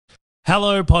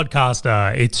Hello,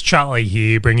 podcaster. It's Charlie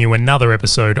here, bringing you another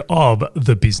episode of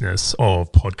The Business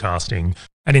of Podcasting.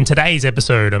 And in today's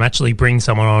episode, I'm actually bringing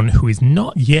someone on who is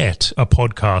not yet a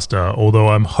podcaster, although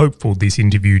I'm hopeful this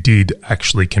interview did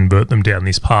actually convert them down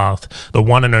this path, the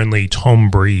one and only Tom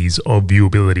Breeze of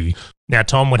Viewability. Now,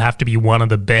 Tom would have to be one of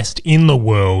the best in the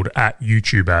world at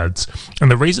YouTube ads. And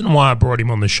the reason why I brought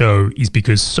him on the show is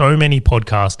because so many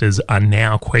podcasters are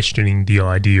now questioning the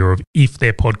idea of if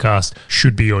their podcast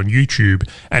should be on YouTube.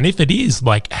 And if it is,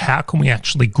 how can we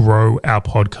actually grow our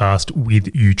podcast with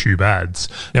YouTube ads?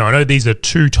 Now, I know these are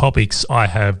two topics I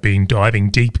have been diving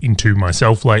deep into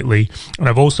myself lately, and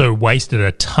I've also wasted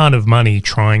a ton of money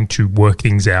trying to work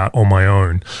things out on my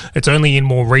own. It's only in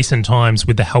more recent times,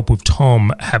 with the help of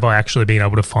Tom, have I actually been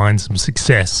able to find some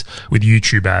success with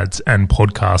YouTube ads and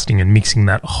podcasting and mixing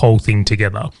that whole thing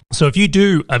together. So if you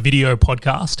do a video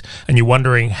podcast and you're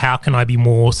wondering how can I be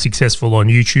more successful on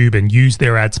YouTube and use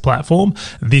their ads platform,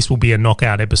 this will be a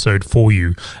knockout episode for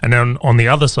you. And then on the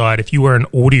other side, if you are an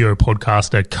audio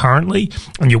podcaster currently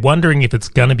and you're wondering if it's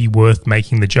going to be worth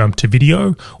making the jump to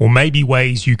video, or maybe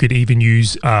ways you could even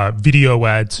use video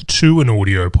ads to an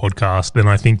audio podcast, then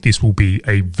I think this will be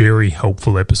a very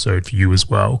helpful episode for you as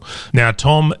well. Now,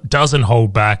 Tom doesn't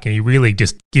hold back and he really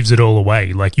just gives it all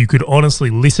away. You could honestly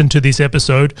listen to this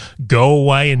episode, go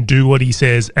away and do what he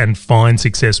says and find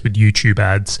success with YouTube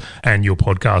ads and your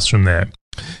podcast from there.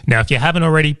 Now, if you haven't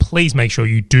already, please make sure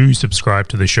you do subscribe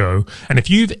to the show. And if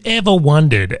you've ever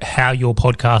wondered how your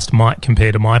podcast might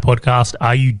compare to my podcast,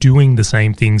 are you doing the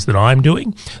same things that I'm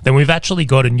doing? Then we've actually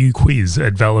got a new quiz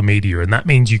at Valor Media, and that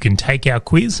means you can take our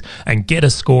quiz and get a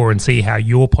score and see how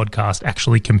your podcast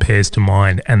actually compares to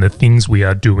mine and the things we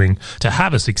are doing to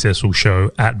have a successful show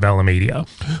at Valor Media.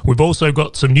 We've also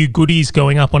got some new goodies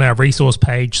going up on our resource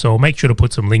page, so I'll make sure to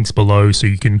put some links below so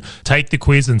you can take the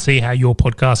quiz and see how your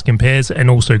podcast compares, and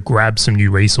also grab some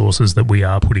new resources that we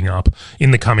are putting up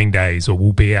in the coming days, or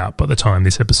will be out by the time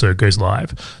this episode goes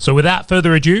live. So without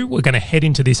further ado, we're going to head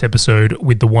into this episode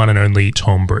with the one and only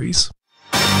Tom Breeze.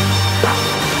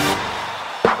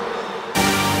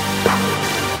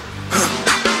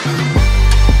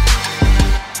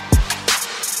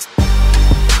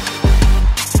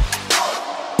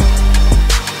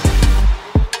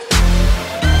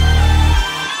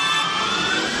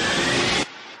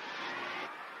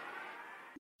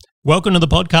 Welcome to the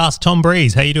podcast, Tom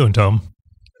Breeze. How you doing, Tom?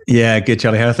 Yeah, good,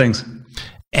 Charlie. How are things?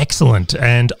 Excellent.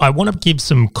 And I want to give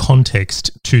some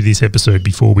context to this episode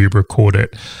before we record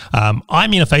it.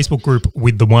 I'm in a Facebook group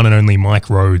with the one and only Mike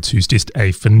Rhodes, who's just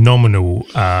a phenomenal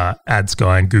ads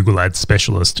guy and Google Ads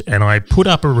specialist. And I put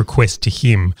up a request to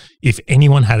him if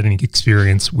anyone had any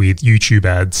experience with YouTube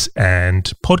ads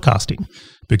and podcasting,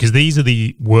 because these are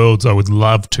the worlds I would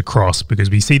love to cross, because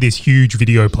we see this huge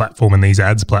video platform and these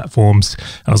ads platforms.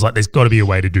 And I was like, there's got to be a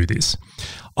way to do this.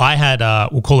 I had,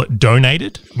 we'll call it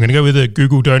donated. I'm going to go with a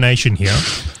Google donation here.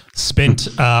 Spent,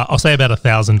 I'll say about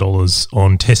 $1,000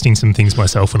 on testing some things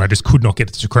myself, and I just could not get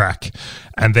it to crack.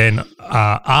 And then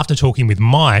after talking with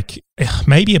Mike,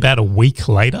 maybe about a week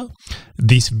later,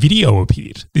 this video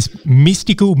appeared, this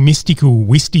mystical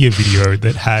Wistia video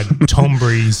that had Tom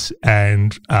Breeze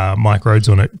and Mike Rhodes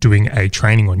on it doing a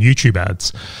training on YouTube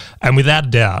ads. And without a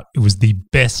doubt, it was the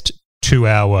best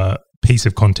 2-hour piece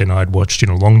of content I'd watched in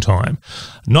a long time.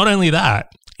 Not only that,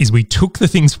 is we took the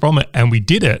things from it and we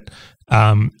did it.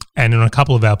 And in a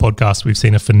couple of our podcasts, we've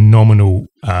seen a phenomenal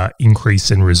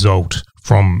increase in result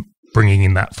from bringing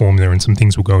in that formula, and some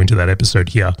things will go into that episode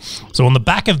here. So on the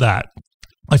back of that,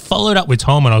 I followed up with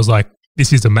Tom and I was like,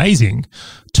 this is amazing.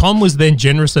 Tom was then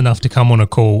generous enough to come on a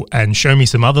call and show me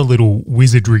some other little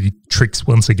wizardry tricks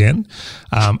once again,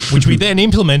 which we then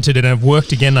implemented and have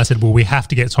worked again. I said, well, we have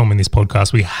to get Tom in this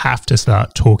podcast. We have to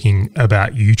start talking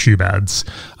about YouTube ads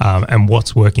and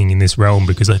what's working in this realm,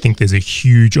 because I think there's a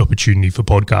huge opportunity for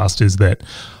podcasters that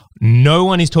no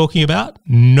one is talking about,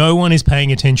 no one is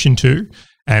paying attention to.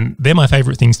 And they're my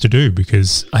favorite things to do,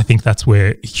 because I think that's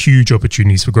where huge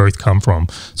opportunities for growth come from.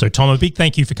 So, Tom, a big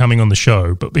thank you for coming on the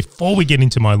show. But before we get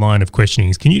into my line of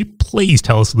questionings, can you please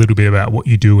tell us a little bit about what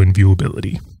you do in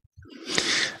viewability?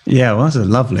 Yeah, well, that's a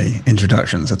lovely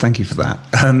introduction. So thank you for that.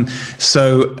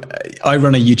 So I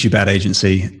run a YouTube ad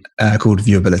agency called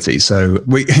Viewability. So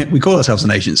we call ourselves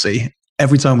an agency.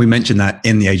 Every time we mention that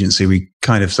in the agency, we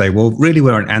kind of say, well, really,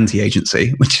 we're an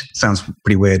anti-agency, which sounds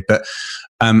pretty weird. But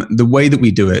the way that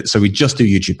we do it, so we just do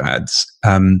YouTube ads.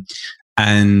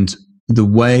 And the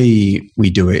way we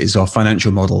do it is our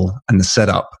financial model and the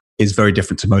setup is very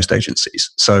different to most agencies.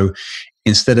 So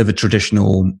instead of a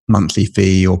traditional monthly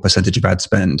fee or percentage of ad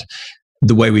spend,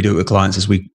 the way we do it with clients is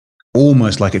we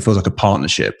almost like it feels like a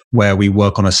partnership where we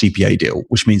work on a CPA deal,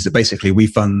 which means that basically we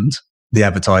fund the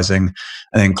advertising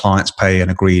and then clients pay an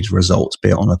agreed result, be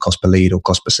it on a cost per lead or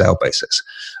cost per sale basis.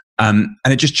 And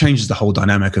it just changes the whole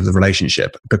dynamic of the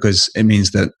relationship, because it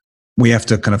means that we have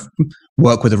to kind of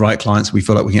work with the right clients we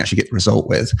feel like we can actually get the result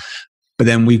with. But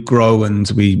then we grow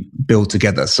and we build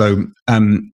together. So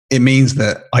it means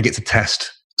that I get to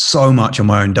test so much on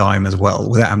my own dime as well,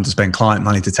 without having to spend client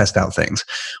money to test out things,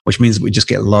 which means that we just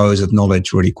get loads of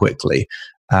knowledge really quickly.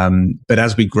 But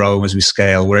as we grow, as we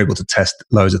scale, we're able to test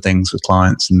loads of things with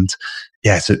clients. And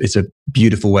yeah, it's a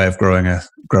beautiful way of growing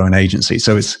an agency.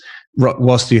 So it's,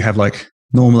 whilst you have like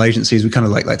normal agencies, we kind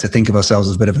of like to think of ourselves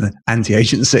as a bit of an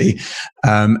anti-agency.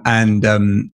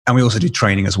 And we also do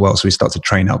training as well. So we start to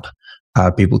train up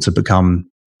people to become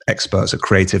experts at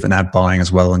creative and ad buying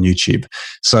as well on YouTube.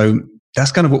 So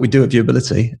that's kind of what we do at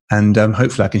Viewability. And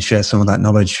hopefully I can share some of that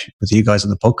knowledge with you guys on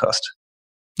the podcast.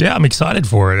 Yeah, I'm excited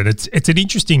for it. And it's an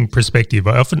interesting perspective.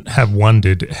 I often have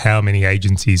wondered how many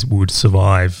agencies would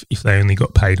survive if they only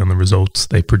got paid on the results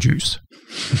they produce.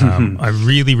 I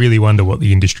really, really wonder what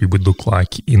the industry would look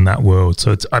like in that world.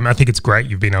 So I think it's great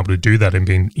you've been able to do that and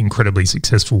been incredibly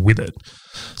successful with it.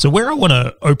 So where I want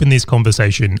to open this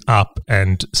conversation up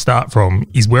and start from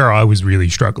is where I was really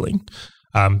struggling.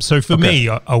 So for me,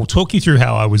 I'll talk you through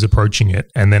how I was approaching it,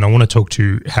 and then I want to talk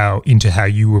to how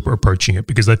you were approaching it,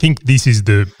 because I think this is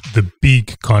the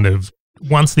big kind of,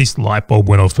 once this light bulb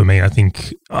went off for me, I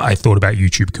think I thought about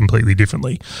YouTube completely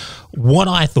differently. What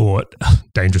I thought,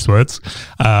 dangerous words,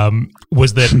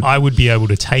 was that I would be able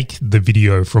to take the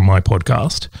video from my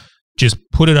podcast, just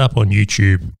put it up on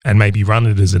YouTube and maybe run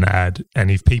it as an ad. And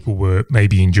if people were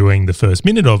maybe enjoying the first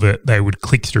minute of it, they would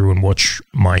click through and watch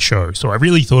my show. So I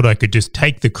really thought I could just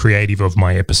take the creative of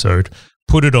my episode,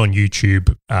 put it on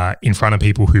YouTube in front of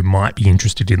people who might be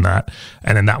interested in that,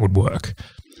 and then that would work.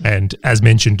 And as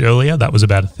mentioned earlier, that was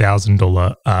about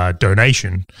 $1,000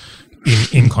 donation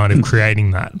in kind of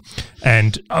creating that.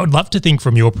 And I would love to think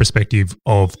from your perspective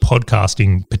of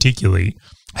podcasting particularly,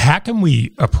 how can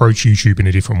we approach YouTube in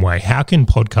a different way? How can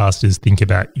podcasters think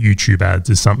about YouTube ads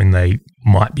as something they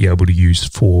might be able to use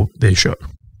for their show?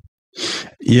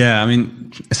 Yeah, I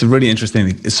mean, it's a really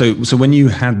interesting thing. So when you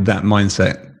had that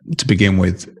mindset to begin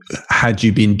with, had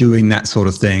you been doing that sort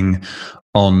of thing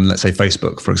on, let's say,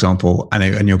 Facebook, for example,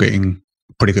 and you're getting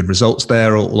pretty good results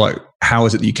there, or like, how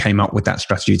is it that you came up with that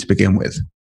strategy to begin with?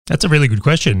 That's a really good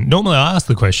question. Normally I ask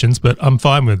the questions, but I'm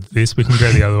fine with this. We can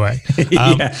go the other way.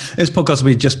 Yeah, this podcast will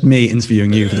be just me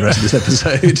interviewing you for the rest of this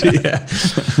episode.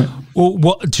 Yeah.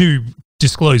 Well, to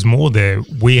disclose more there,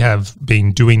 we have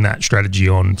been doing that strategy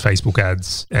on Facebook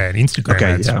ads and Instagram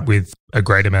ads with a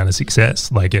great amount of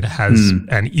success. Like it has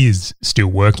and is still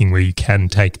working, where you can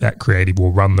take that creative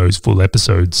or run those full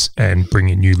episodes and bring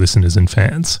in new listeners and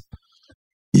fans.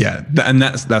 Yeah, and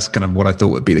that's kind of what I thought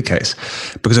would be the case,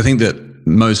 because I think that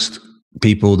most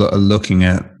people that are looking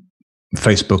at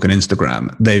Facebook and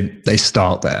Instagram, they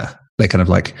start there. They kind of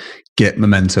like get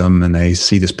momentum and they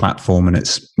see this platform and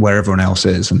it's where everyone else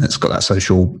is, and it's got that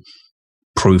social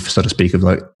proof, so to speak, of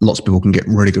like lots of people can get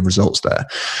really good results there.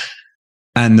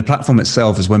 And the platform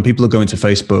itself is, when people are going to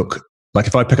Facebook, like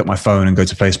if I pick up my phone and go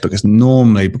to Facebook, it's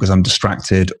normally because I'm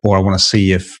distracted, or I want to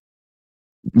see if,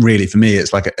 really for me,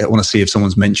 it's like I want to see if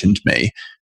someone's mentioned me.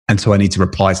 And so I need to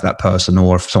reply to that person,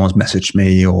 or if someone's messaged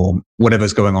me, or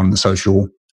whatever's going on in the social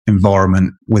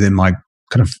environment within my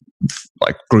kind of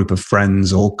like group of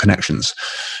friends or connections.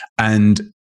 And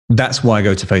that's why I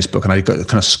go to Facebook, and I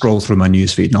kind of scroll through my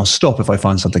newsfeed, and I'll stop if I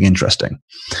find something interesting.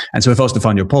 And so if I was to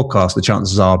find your podcast, the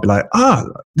chances are I'll be like,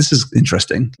 this is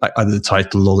interesting. Like either the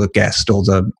title or the guest or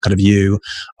the kind of you,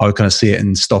 I would kind of see it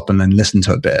and stop and then listen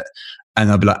to a bit.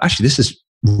 And I'll be like, actually, this is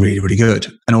really, really good.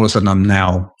 And all of a sudden I'm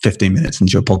now 15 minutes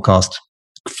into your podcast,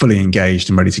 fully engaged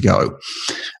and ready to go.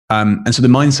 And so the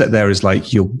mindset there is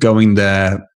like, you're going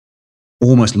there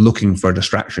almost looking for a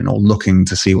distraction or looking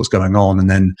to see what's going on. And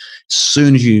then as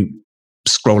soon as you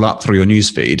scroll up through your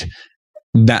newsfeed,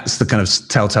 that's the kind of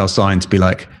telltale sign to be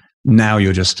like, now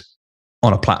you're just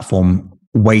on a platform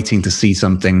waiting to see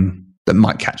something that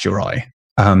might catch your eye.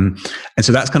 And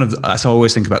so that's kind of, that's how I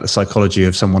always think about the psychology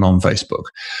of someone on Facebook.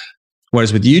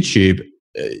 Whereas with YouTube,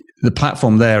 the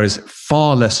platform there is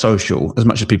far less social, as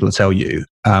much as people tell you.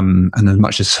 And as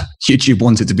much as YouTube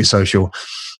wants it to be social,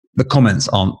 the comments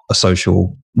aren't a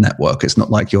social network. It's not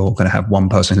like you're going to have one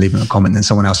person leaving a comment and then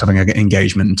someone else having an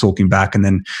engagement and talking back and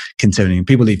then continuing.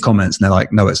 People leave comments and they're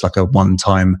like, no, it's like a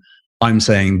one-time, I'm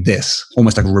saying this,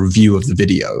 almost like a review of the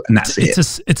video, and that's it.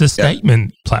 It's a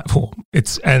statement platform.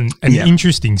 It's an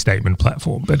interesting statement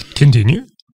platform, but continue.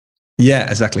 Yeah,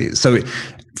 exactly. So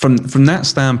from that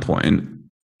standpoint,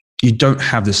 you don't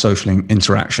have the social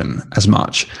interaction as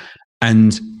much.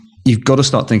 And you've got to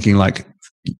start thinking like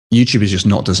YouTube is just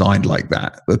not designed like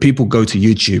that. But people go to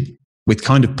YouTube with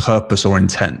kind of purpose or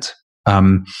intent.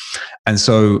 And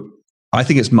so I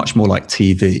think it's much more like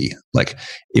TV. Like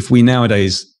if we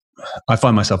nowadays, I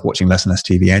find myself watching less and less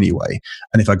TV anyway.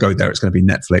 And if I go there, it's going to be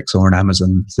Netflix or an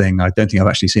Amazon thing. I don't think I've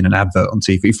actually seen an advert on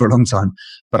TV for a long time,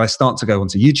 but I start to go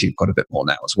onto YouTube quite a bit more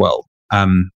now as well,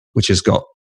 which has got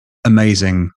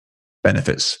amazing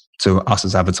benefits to us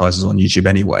as advertisers on YouTube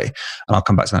anyway. And I'll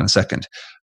come back to that in a second.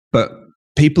 But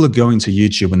people are going to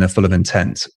YouTube when they're full of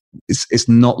intent. It's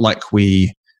not like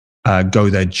we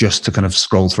go there just to kind of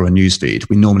scroll through a newsfeed.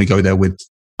 We normally go there with,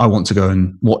 I want to go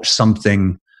and watch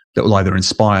something that will either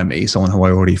inspire me, someone who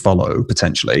I already follow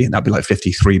potentially. And that'd be like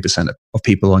 53% of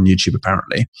people on YouTube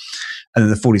apparently. And then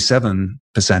the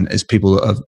 47% is people that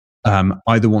have,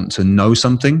 either want to know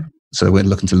something, so we're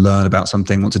looking to learn about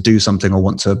something, want to do something, or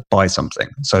want to buy something.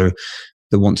 So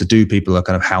the want to do people are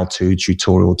kind of how-to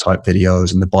tutorial type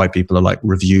videos, and the buy people are like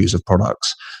reviews of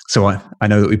products. So I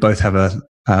know that we both have a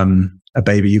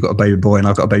baby. You've got a baby boy and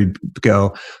I've got a baby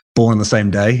girl born on the same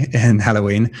day in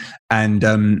Halloween. And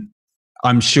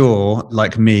I'm sure,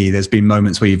 like me, there's been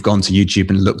moments where you've gone to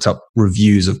YouTube and looked up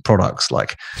reviews of products,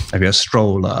 like maybe a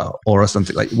stroller or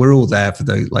something. Like we're all there for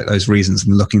those reasons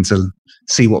and looking to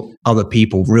see what other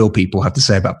people, real people, have to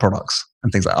say about products,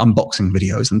 and things like unboxing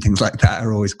videos and things like that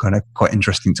are always kind of quite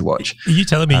interesting to watch. Are you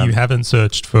telling me you haven't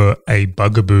searched for a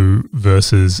bugaboo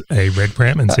versus a red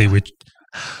pram and see which?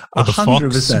 Or the 100%.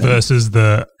 Fox versus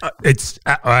the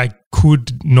I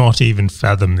could not even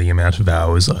fathom the amount of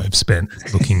hours I've spent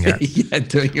looking at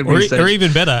doing a research. Or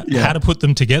even better, how to put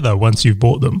them together once you've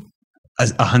bought them.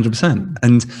 100%.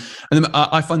 And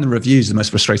I find the reviews the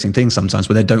most frustrating thing sometimes,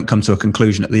 where they don't come to a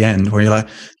conclusion at the end, where you're like,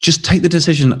 just take the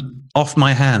decision off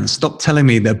my hands. Stop telling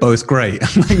me they're both great.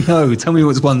 I'm like, no, tell me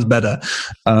which one's better.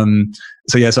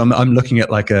 So I'm looking at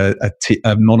like a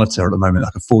monitor at the moment,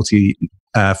 like a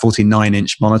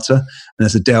 49-inch monitor, and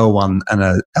there's a Dell one and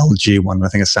a LG one, and I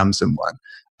think a Samsung one,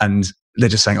 and they're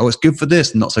just saying, oh, it's good for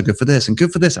this, not so good for this, and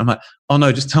good for this. I'm like, oh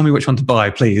no, just tell me which one to buy,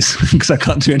 please, because I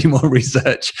can't do any more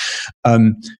research.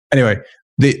 Anyway,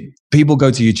 the people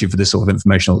go to YouTube for this sort of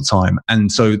information all the time,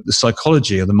 and so the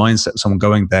psychology or the mindset of someone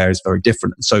going there is very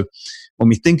different. And so when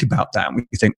we think about that, we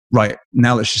think, right,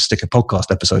 now let's just stick a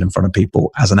podcast episode in front of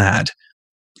people as an ad.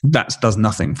 That does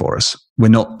nothing for us. We're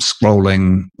not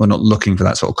scrolling. We're not looking for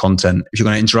that sort of content. If you're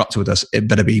going to interact with us, it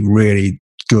better be really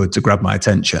good to grab my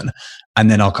attention,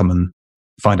 and then I'll come and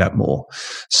find out more.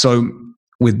 So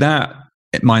with that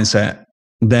mindset,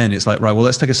 then it's like, right, well,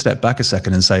 let's take a step back a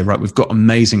second and say, right, we've got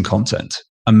amazing content,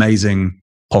 amazing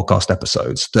podcast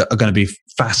episodes that are going to be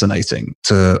fascinating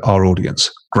to our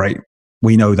audience. Great.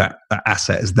 We know that that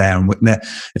asset is there. And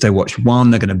if they watch one,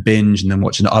 they're going to binge and then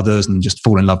watch others and just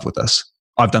fall in love with us.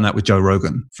 I've done that with Joe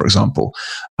Rogan, for example.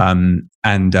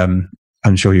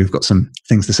 I'm sure you've got some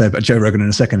things to say about Joe Rogan in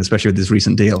a second, especially with this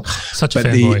recent deal. Such a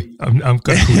fanboy. I'm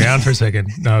going to cool down for a second.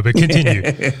 No, but continue.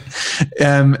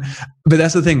 But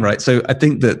that's the thing, right? So I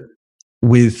think that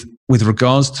with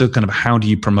regards to kind of how do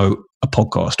you promote a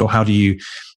podcast, or how do you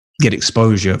get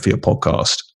exposure for your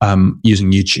podcast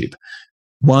using YouTube?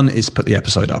 One is put the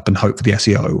episode up and hope for the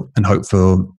SEO and hope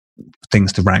for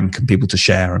things to rank and people to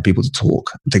share and people to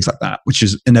talk and things like that, which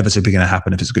is inevitably going to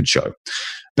happen if it's a good show.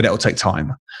 But it'll take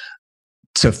time.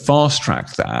 To fast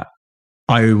track that,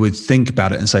 I would think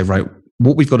about it and say, right,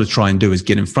 what we've got to try and do is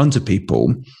get in front of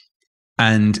people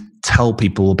and tell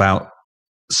people about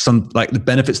some, like, the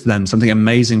benefits to them, something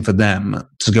amazing for them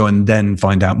to go and then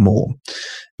find out more.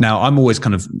 Now, I'm always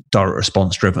kind of direct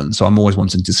response driven, so I'm always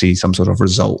wanting to see some sort of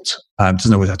result. It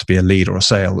doesn't always have to be a lead or a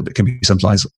sale. It can be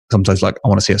sometimes like, I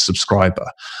want to see a subscriber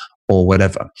or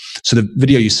whatever. So the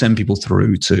video you send people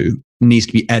through to needs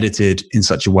to be edited in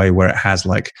such a way where it has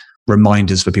like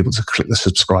reminders for people to click the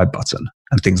subscribe button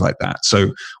and things like that.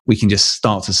 So we can just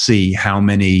start to see how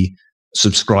many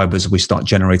subscribers we start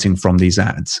generating from these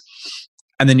ads.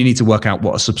 And then you need to work out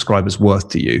what a subscriber's worth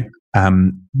to you.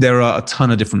 There are a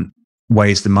ton of different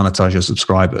ways to monetize your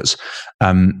subscribers.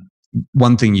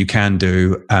 One thing you can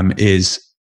do is,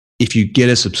 if you get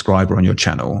a subscriber on your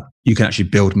channel, you can actually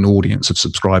build an audience of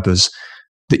subscribers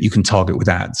that you can target with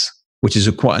ads, which is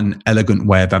quite an elegant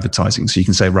way of advertising. So you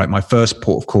can say, right, my first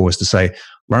port of call is to say,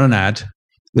 run an ad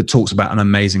that talks about an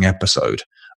amazing episode.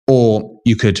 Or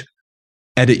you could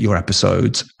edit your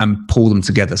episodes and pull them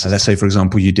together. So let's say, for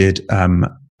example, you did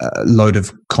a load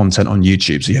of content on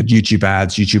YouTube. So you had YouTube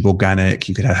ads, YouTube organic,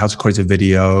 you could have how to create a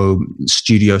video,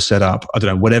 studio setup, I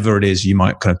don't know, whatever it is you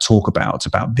might kind of talk about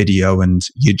video and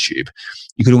YouTube.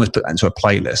 You could almost put that into a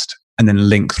playlist and then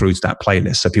link through to that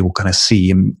playlist so people kind of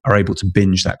see and are able to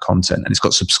binge that content. And it's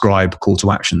got subscribe, call to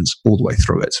actions all the way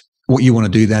through it. What you want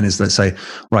to do then is, let's say,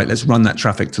 right, let's run that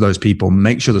traffic to those people,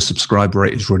 make sure the subscriber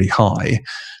rate is really high.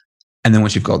 And then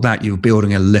once you've got that, you're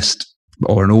building a list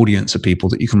or an audience of people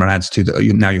that you can run ads to that are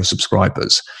now your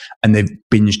subscribers, and they've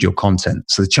binged your content.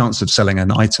 So the chance of selling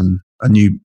an item, a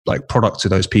new like product to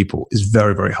those people is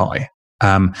very, very high.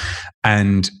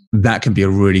 And that can be a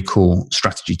really cool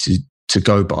strategy to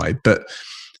go by. But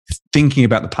thinking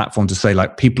about the platform to say,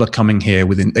 like, people are coming here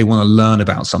they want to learn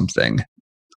about something.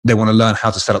 They want to learn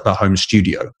how to set up their home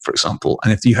studio, for example.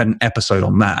 And if you had an episode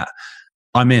on that,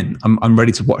 I'm in. I'm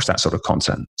ready to watch that sort of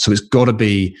content. So it's got to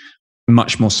be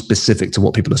much more specific to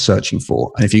what people are searching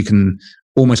for. And if you can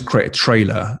almost create a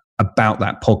trailer about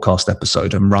that podcast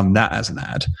episode and run that as an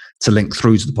ad to link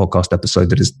through to the podcast episode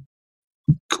that is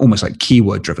almost like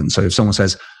keyword driven. So if someone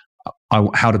says,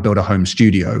 how to build a home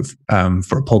studio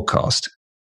for a podcast,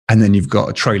 and then you've got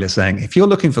a trailer saying, if you're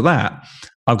looking for that,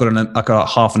 I've got a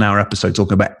half an hour episode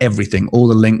talking about everything, all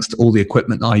the links to all the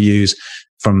equipment I use,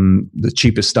 from the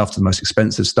cheapest stuff to the most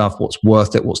expensive stuff, what's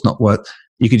worth it, what's not worth.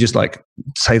 You could just like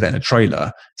say that in a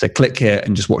trailer. So click here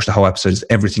and just watch the whole episode. It's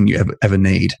everything you ever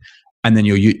need. And then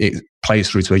it plays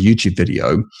through to a YouTube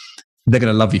video. They're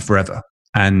going to love you forever.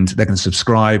 And they're going to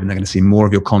subscribe, and they're going to see more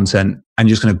of your content. And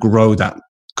you're just going to grow that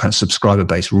kind of subscriber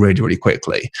base really, really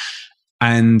quickly.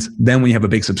 And then when you have a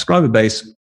big subscriber base,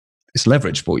 it's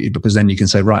leverage for you, because then you can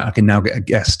say, right, I can now get a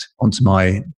guest onto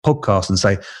my podcast and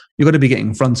say, you've got to be getting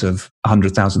in front of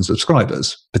 100,000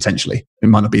 subscribers, potentially. It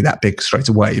might not be that big straight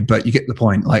away, but you get the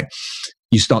point. Like,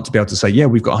 you start to be able to say, yeah,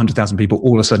 we've got 100,000 people.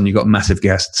 All of a sudden, you've got massive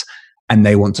guests, and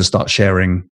they want to start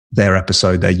sharing their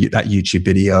episode, that YouTube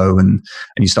video, and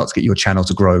you start to get your channel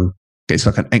to grow. It's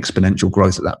like an exponential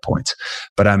growth at that point.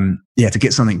 But to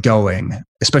get something going,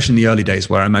 especially in the early days,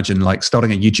 where I imagine like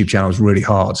starting a YouTube channel is really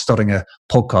hard. Starting a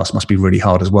podcast must be really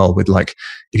hard as well. With like,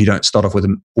 if you don't start off with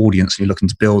an audience and you're looking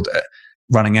to build it,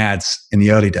 running ads in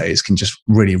the early days can just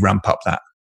really ramp up that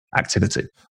activity.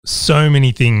 So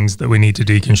many things that we need to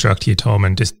deconstruct here, Tom,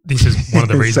 and just this is one of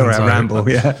the reasons. Sorry, I ramble.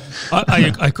 Yeah,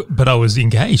 but I was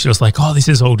engaged. I was like, oh, this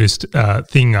is all just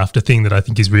thing after thing that I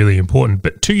think is really important.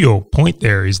 But to your point,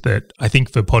 there is that I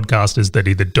think for podcasters that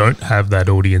either don't have that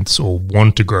audience or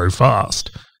want to grow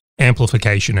fast,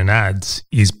 amplification and ads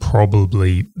is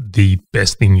probably the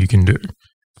best thing you can do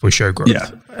for show growth.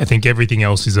 Yeah. I think everything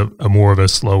else is a more of a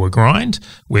slower grind,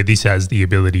 where this has the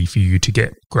ability for you to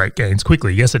get great gains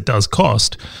quickly. Yes, it does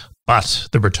cost, but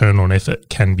the return on effort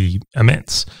can be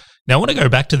immense. Now, I want to go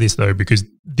back to this though, because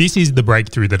this is the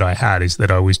breakthrough that I had, is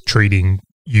that I was treating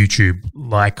YouTube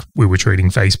like we were treating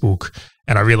Facebook.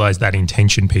 And I realized that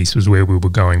intention piece was where we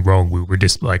were going wrong. We were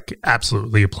just like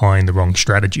absolutely applying the wrong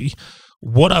strategy.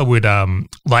 What I would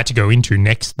like to go into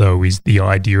next, though, is the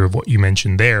idea of what you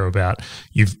mentioned there about,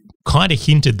 you've kind of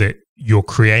hinted that you're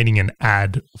creating an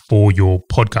ad for your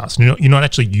podcast. You're not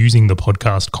actually using the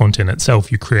podcast content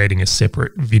itself. You're creating a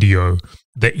separate video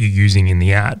that you're using in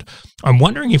the ad. I'm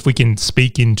wondering if we can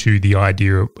speak into the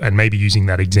idea, and maybe using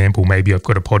that example, maybe I've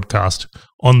got a podcast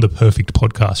on the Perfect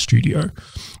Podcast Studio.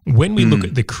 When we look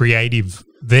at the creative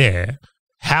there,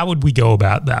 how would we go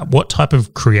about that? What type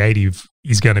of creative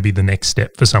is going to be the next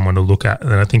step for someone to look at?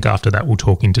 And then I think after that, we'll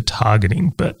talk into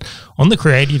targeting. But on the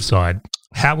creative side,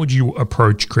 how would you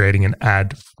approach creating an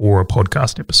ad for a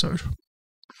podcast episode?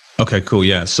 Okay, cool.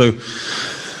 Yeah. So,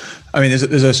 I mean, there's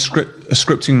a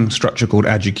scripting structure called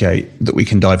Educate that we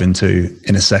can dive into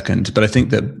in a second. But I think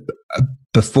that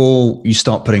before you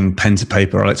start putting pen to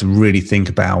paper, I like to really think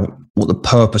about what the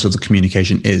purpose of the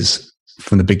communication is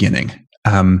from the beginning.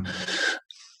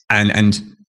 And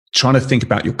trying to think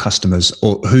about your customers,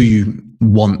 or who you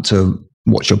want to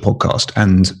watch your podcast,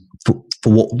 and for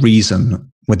what reason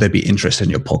would they be interested in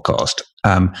your podcast.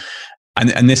 And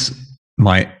this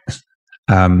might,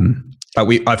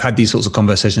 I've had these sorts of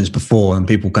conversations before, and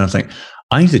people kind of think,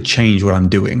 I need to change what I'm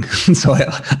doing. So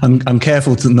I'm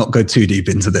careful to not go too deep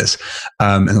into this.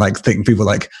 And like think people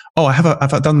like, oh,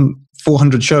 I've done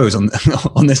 400 shows on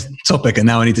this topic, and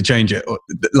now I need to change it. Or,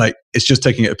 like, it's just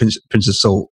taking it a pinch of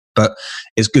salt. But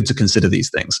it's good to consider these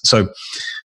things. So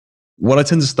what I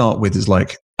tend to start with is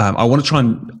like, I want to try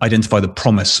and identify the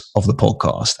promise of the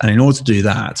podcast. And in order to do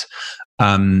that,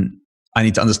 I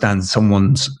need to understand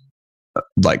someone's,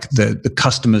 like the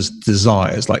customer's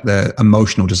desires, like their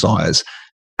emotional desires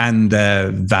and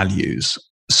their values.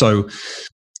 So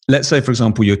let's say, for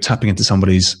example, you're tapping into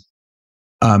somebody's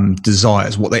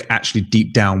desires, what they actually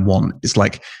deep down want. It's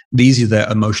like, these are their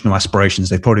emotional aspirations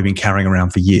they've probably been carrying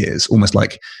around for years, almost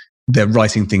like they're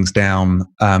writing things down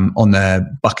on their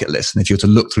bucket list. And if you were to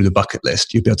look through the bucket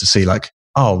list, you'd be able to see like,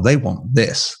 oh, they want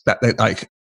this. That they, like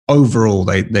overall,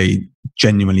 they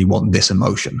genuinely want this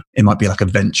emotion. It might be like a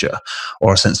venture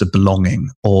or a sense of belonging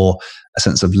or a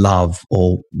sense of love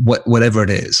or whatever it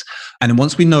is. And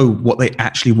once we know what they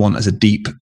actually want as a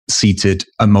deep-seated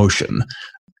emotion,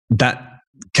 that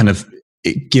kind of,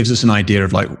 it gives us an idea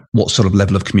of like what sort of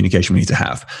level of communication we need to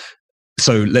have.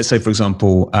 So let's say, for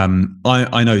example,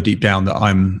 I know deep down that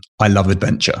I love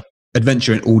adventure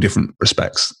in all different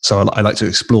respects. So I like to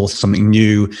explore something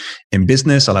new in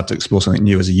business. I love to explore something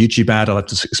new as a YouTube ad. I love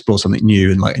to explore something new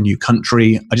in like a new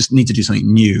country. I just need to do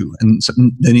something new. And so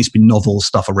there needs to be novel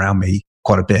stuff around me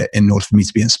quite a bit in order for me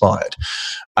to be inspired.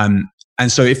 And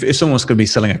so if someone's going to be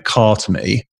selling a car to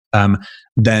me,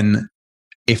 then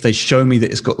if they show me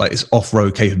that it's got like this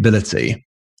off-road capability,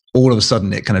 all of a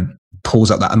sudden it kind of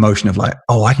pulls up that emotion of like,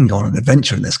 oh, I can go on an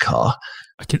adventure in this car.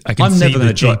 I can see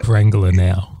the Jeep Wrangler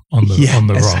now on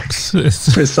the rocks.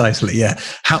 Precisely, yeah.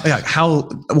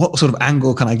 What sort of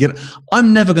angle can I get?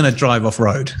 I'm never going to drive off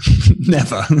road.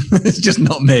 Never. It's just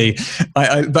not me.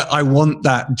 But I want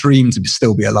that dream to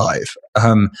still be alive.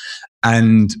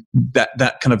 And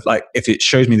that kind of like, if it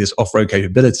shows me this off-road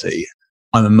capability,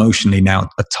 I'm emotionally now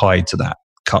tied to that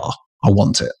car. I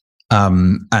want it.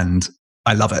 And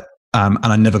I love it. And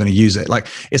I'm never going to use it. Like,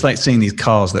 it's like seeing these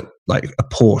cars that, like a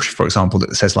Porsche, for example,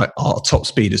 that says like, oh, top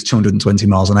speed is 220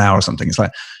 miles an hour or something. It's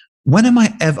like, when am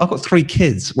I ever, I've got 3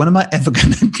 kids. When am I ever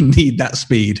going to need that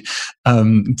speed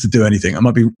to do anything? I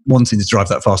might be wanting to drive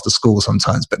that fast to school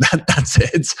sometimes, but that's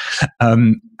it.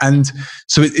 And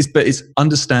so it's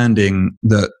understanding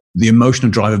that the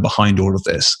emotional driver behind all of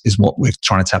this is what we're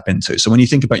trying to tap into. So when you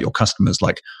think about your customers,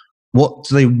 like, what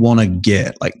do they want to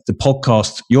get? Like your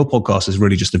podcast is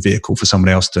really just a vehicle for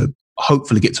somebody else to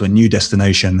hopefully get to a new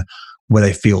destination where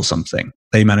they feel something.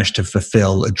 They manage to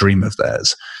fulfill a dream of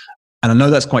theirs. And I know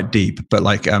that's quite deep, but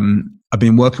like, I've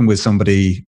been working with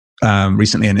somebody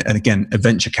recently, and again,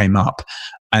 adventure came up,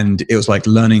 and it was like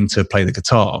learning to play the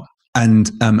guitar.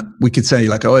 And we could say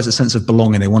like, oh, there's a sense of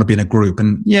belonging. They want to be in a group.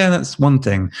 And yeah, that's one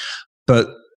thing. But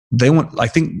they want, I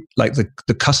think like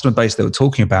the customer base they were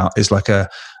talking about is like a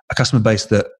customer base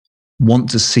that want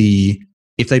to see,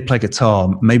 if they play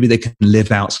guitar, maybe they can live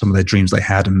out some of their dreams they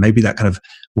had, and maybe that kind of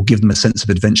will give them a sense of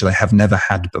adventure they have never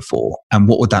had before. And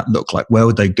what would that look like? Where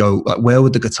would they go? Like, where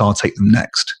would the guitar take them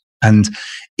next? And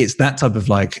it's that type of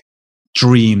like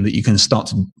dream that you can start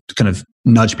to kind of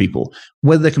nudge people.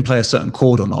 Whether they can play a certain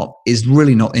chord or not is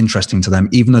really not interesting to them,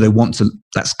 even though they want to.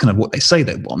 That's kind of what they say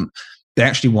they want. They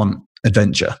actually want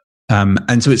adventure.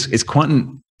 And so it's quite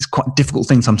a difficult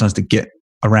thing sometimes to get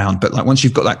around. But like, once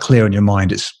you've got that clear in your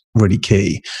mind, it's really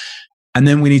key. And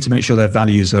then we need to make sure their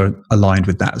values are aligned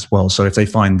with that as well. So if they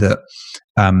find that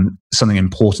something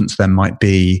important to them might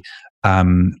be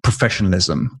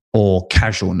professionalism or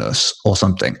casualness or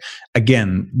something,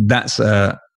 again, that's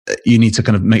you need to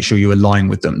kind of make sure you align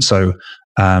with them. So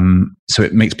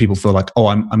it makes people feel like, oh,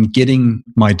 I'm getting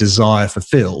my desire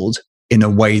fulfilled in a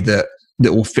way that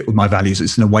will fit with my values.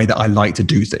 It's in a way that I like to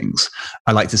do things.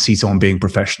 I like to see someone being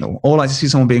professional, or I like to see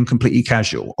someone being completely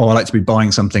casual, or I like to be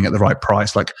buying something at the right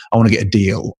price. Like, I want to get a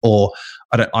deal, or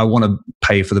I want to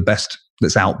pay for the best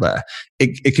that's out there.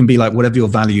 It can be like whatever your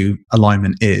value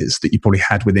alignment is that you probably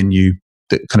had within you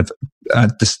that kind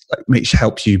of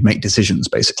helps you make decisions,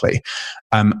 basically.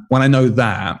 When I know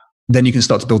that, then you can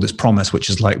start to build this promise, which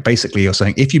is like, basically you're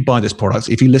saying, if you buy this product,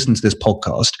 if you listen to this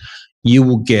podcast, you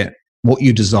will get what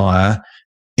you desire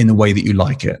in the way that you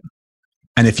like it.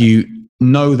 And if you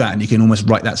know that, and you can almost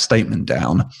write that statement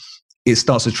down, it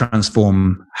starts to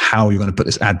transform how you're going to put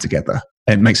this ad together.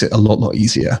 It makes it a lot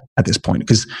easier at this point,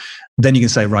 because then you can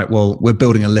say, right, well, we're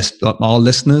building a list. Our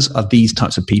listeners are these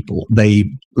types of people. They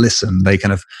listen,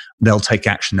 they'll take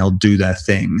action, they'll do their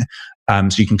thing. So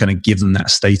you can kind of give them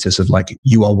that status of like,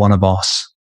 you are one of us,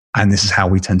 and this is how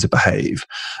we tend to behave.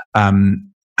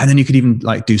 And then you could even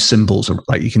like do symbols, or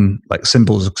like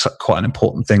symbols are quite an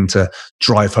important thing to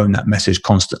drive home that message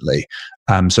constantly.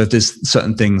 So if there's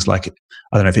certain things like,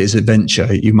 I don't know, if it is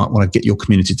adventure, you might want to get your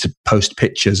community to post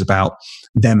pictures about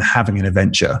them having an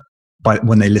adventure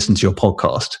when they listen to your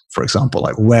podcast, for example.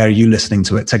 Like, where are you listening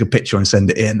to it? Take a picture and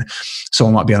send it in.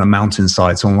 Someone might be on a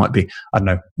mountainside. Someone might be, I don't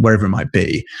know, wherever it might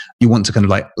be. You want to kind of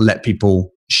like let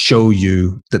people show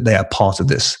you that they are part of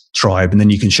this tribe, and then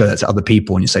you can show that to other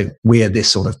people, and you say, we're this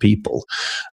sort of people.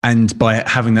 And by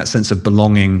having that sense of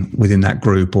belonging within that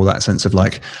group, or that sense of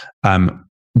like,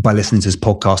 by listening to this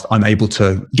podcast, I'm able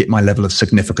to get my level of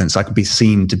significance. I can be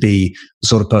seen to be the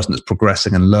sort of person that's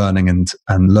progressing and learning and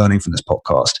learning from this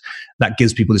podcast. That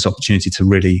gives people this opportunity to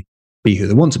really be who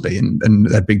they want to be, and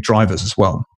they're big drivers as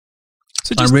well.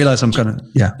 So I realize I'm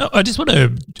I just want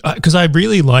to, because I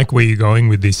really like where you're going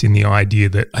with this in the idea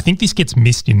that I think this gets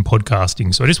missed in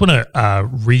podcasting. So I just want to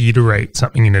reiterate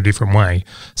something in a different way.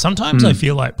 Sometimes I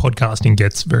feel like podcasting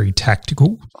gets very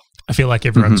tactical. I feel like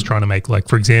everyone's trying to make, like,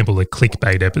 for example, a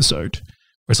clickbait episode.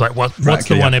 Where it's like, what's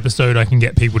the one episode I can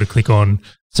get people to click on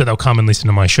so they'll come and listen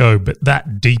to my show? But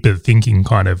that deeper thinking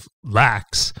kind of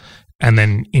lacks. And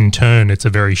then in turn, it's a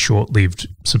very short-lived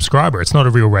subscriber. It's not a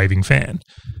real raving fan.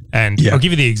 And I'll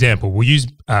give you the example. We'll use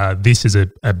this as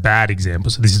a bad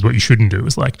example. So this is what you shouldn't do.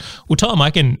 It's like, well, Tom,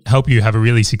 I can help you have a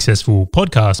really successful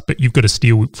podcast, but you've got to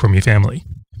steal from your family.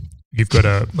 You've got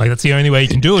to, like, that's the only way you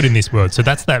can do it in this world. So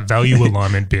that's that value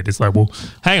alignment bit. It's like, well,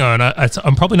 hang on,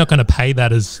 I'm probably not going to pay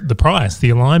that as the price. The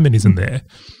alignment isn't there.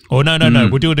 Or no,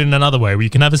 we'll do it in another way where you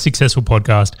can have a successful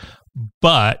podcast,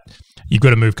 but you've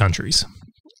got to move countries.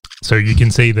 So you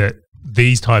can see that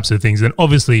these types of things, and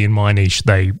obviously in my niche,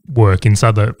 they work. In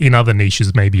other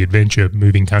niches, maybe adventure,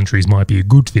 moving countries might be a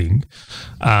good thing.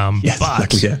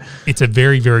 It's a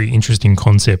very, very interesting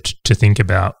concept to think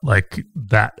about, like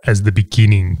that as the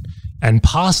beginning and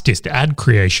past just ad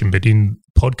creation, but in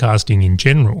podcasting in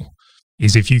general,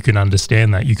 is if you can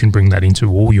understand that, you can bring that into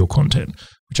all your content,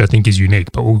 which I think is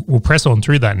unique. But we'll press on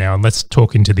through that now and let's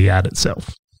talk into the ad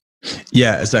itself.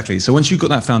 Yeah, exactly. So once you've got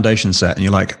that foundation set and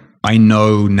you're like, I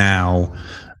know now,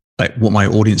 like, what my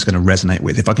audience is going to resonate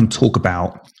with. If I can talk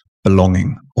about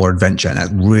belonging or adventure, and that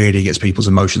really gets people's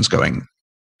emotions going,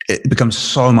 it becomes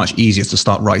so much easier to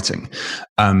start writing,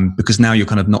 because now you're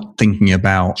kind of not thinking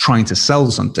about trying to sell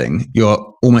something. You're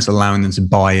almost allowing them to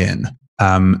buy in.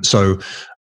 So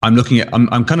I'm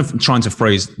kind of trying to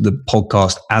phrase the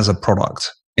podcast as a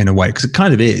product in a way, because it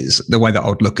kind of is. The way that I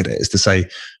would look at it is to say,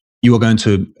 you are going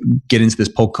to get into this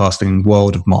podcasting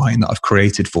world of mine that I've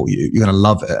created for you. You're going to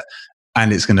love it,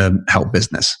 and it's going to help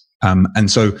business.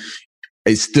 And so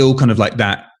it's still kind of like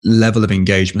that level of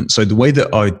engagement. So the way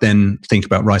that I would then think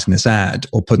about writing this ad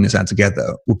or putting this ad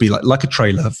together would be like a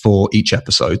trailer for each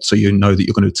episode. So you know that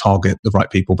you're going to target the right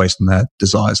people based on their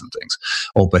desires and things,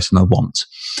 or based on their wants.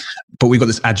 But we've got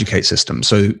this educate system.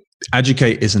 So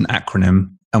educate is an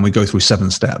acronym, and we go through 7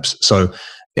 steps. So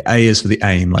the A is for the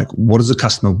aim. Like, what does the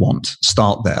customer want?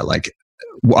 Start there. Like,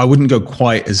 I wouldn't go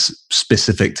quite as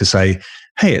specific to say,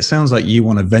 hey, it sounds like you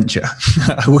want to venture.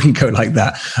 I wouldn't go like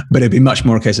that. But it'd be much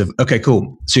more a case of, okay,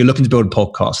 cool. So you're looking to build a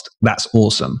podcast. That's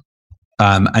awesome.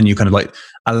 And you kind of like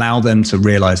allow them to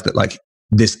realize that, like,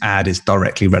 this ad is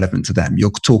directly relevant to them.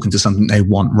 You're talking to something they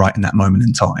want right in that moment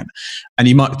in time. And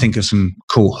you might think of some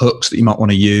cool hooks that you might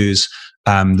want to use,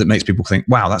 that makes people think,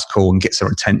 wow, that's cool, and gets their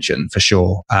attention for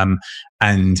sure.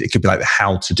 And it could be like the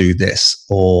how to do this,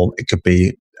 or it could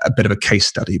be a bit of a case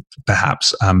study,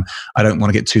 perhaps. I don't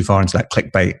want to get too far into that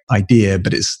clickbait idea,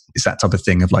 but it's that type of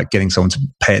thing of like getting someone to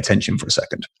pay attention for a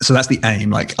second. So that's the aim,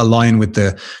 like align with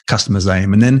the customer's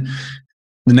aim. And then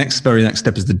the very next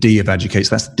step is the D of educate.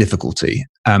 So that's the difficulty.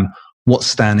 What's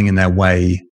standing in their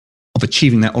way of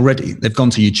achieving that already? They've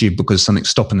gone to YouTube because something's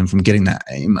stopping them from getting that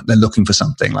aim. They're looking for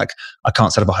something like, I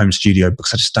can't set up a home studio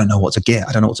because I just don't know what to get.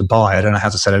 I don't know what to buy. I don't know how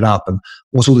to set it up. And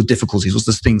what's all the difficulties? What's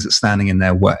the things that's standing in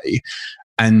their way?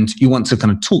 And you want to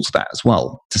kind of talk to that as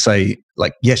well, to say,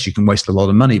 like, yes, you can waste a lot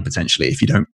of money potentially if you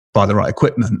don't buy the right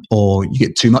equipment, or you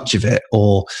get too much of it,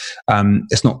 or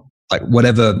it's not like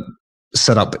whatever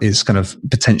setup is kind of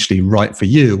potentially right for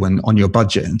you and on your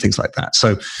budget and things like that.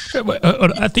 So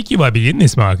I think you might be in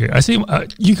this market. I see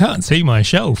you can't see my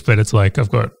shelf, but it's like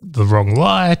I've got the wrong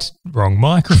light, wrong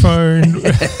microphone.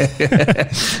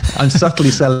 I'm subtly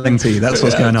selling to you. That's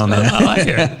what's going on there. I like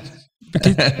it.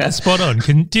 Spot on.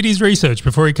 Did his research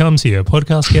before he comes here.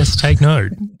 Podcast guests take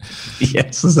note.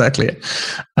 Yes, exactly.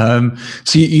 So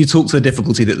you talk to the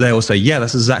difficulty that they will say, yeah,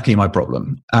 that's exactly my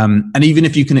problem. And even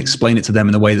if you can explain it to them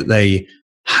in a way that they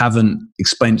haven't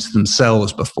explained it to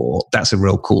themselves before, that's a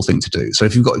real cool thing to do. So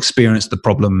if you've got experience the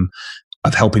problem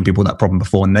of helping people with that problem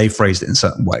before, and they phrased it in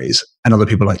certain ways, and other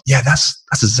people are like, yeah, that's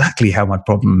exactly how my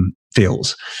problem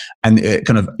feels. And it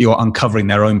kind of, you're uncovering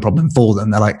their own problem for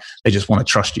them. They're like, they just want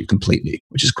to trust you completely,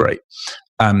 which is great.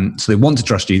 So they want to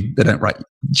trust you. They don't write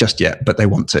just yet, but they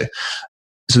want to.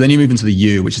 So then you move into the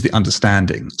U, which is the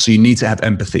understanding. So you need to have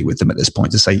empathy with them at this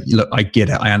point to say, look, I get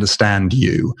it. I understand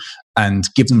you, and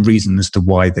give them reason as to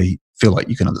why they feel like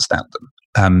you can understand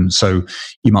them. So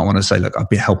you might want to say, look,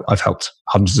 I've helped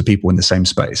hundreds of people in the same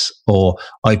space, or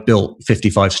I've built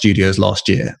 55 studios last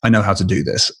year. I know how to do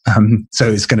this. So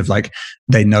it's kind of like,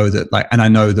 they know that, like, and I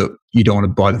know that you don't want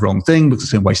to buy the wrong thing because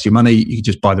it's going to waste your money. You can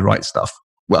just buy the right stuff.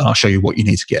 Well, I'll show you what you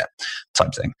need to get,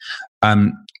 type thing.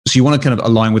 So you want to kind of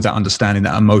align with that understanding,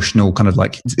 that emotional kind of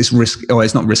like, it's risky, or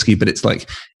it's not risky, but it's like,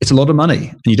 it's a lot of money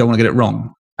and you don't want to get it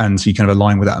wrong. And so you kind of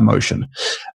align with that emotion.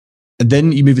 And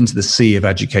then you move into the C of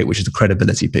educate, which is the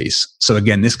credibility piece. So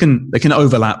again, they can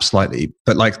overlap slightly,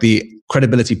 but like the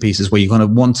credibility piece is where you kind of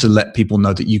want to let people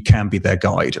know that you can be their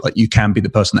guide, like you can be the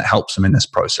person that helps them in this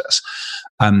process.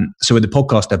 So in the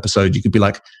podcast episode, you could be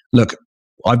like, look,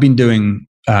 I've been doing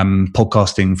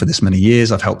podcasting for this many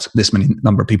years. I've helped this many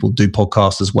number of people do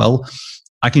podcasts as well.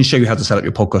 I can show you how to set up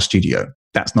your podcast studio.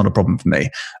 That's not a problem for me.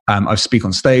 I speak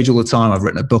on stage all the time. I've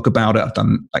written a book about it. I've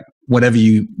done like whatever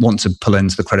you want to pull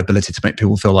into the credibility to make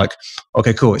people feel like,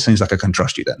 okay, cool. It seems like I can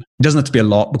trust you then. It doesn't have to be a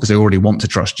lot because they already want to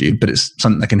trust you, but it's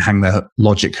something they can hang their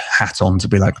logic hat on to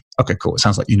be like, okay, cool. It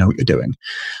sounds like you know what you're doing.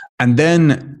 And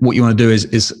then what you want to do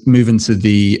is move into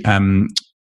the,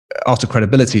 after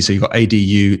credibility. So you've got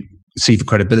ADU, C for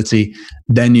credibility.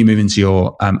 Then you move into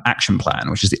your action plan,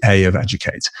 which is the A of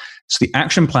educate. So the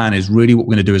action plan is really what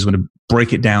we're going to do is we're going to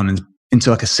break it down into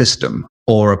like a system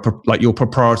or like your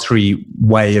proprietary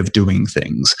way of doing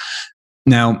things.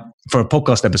 Now, for a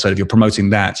podcast episode, if you're promoting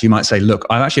that, you might say, look,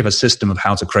 I actually have a system of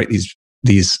how to create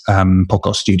these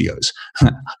podcast studios.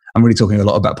 I'm really talking a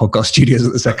lot about podcast studios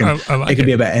at the second. I like it could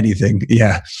be about anything.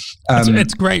 Yeah.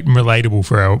 It's great and relatable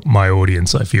for my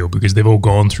audience, I feel, because they've all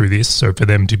gone through this. So for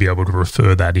them to be able to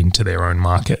refer that into their own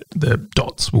market, the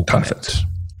dots will connect. Perfect.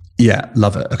 Yeah,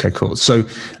 love it. Okay, cool. So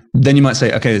then you might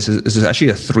say, okay, this is actually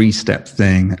a 3-step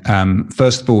thing.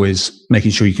 First of all is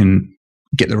making sure you can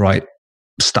get the right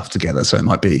stuff together. So it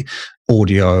might be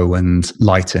audio and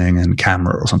lighting and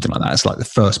camera or something like that. It's like the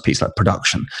first piece, like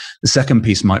production. The second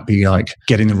piece might be like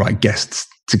getting the right guests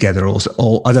together also,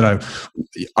 or I don't know.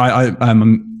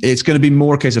 It's going to be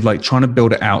more a case of like trying to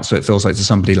build it out so it feels like to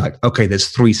somebody like, okay, there's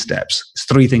 3 steps. It's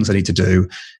 3 things I need to do.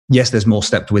 Yes, there's more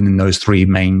steps within those 3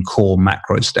 main core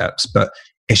macro steps, but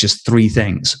it's just 3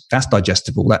 things. That's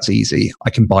digestible. That's easy. I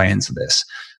can buy into this.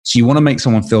 So you want to make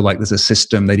someone feel like there's a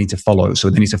system they need to follow. So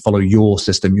they need to follow your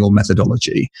system, your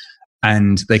methodology,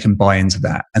 and they can buy into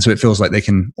that. And so it feels like they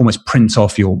can almost print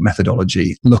off your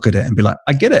methodology, look at it and be like,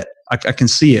 I get it. I can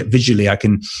see it visually. I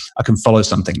can follow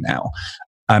something now.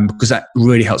 Because that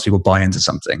really helps people buy into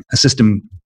something. A system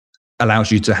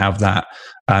allows you to have that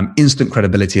instant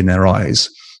credibility in their eyes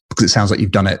because it sounds like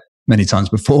you've done it many times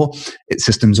before. Its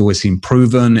systems always seem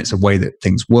proven. It's a way that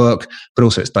things work, but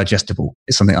also it's digestible.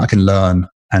 It's something I can learn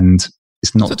and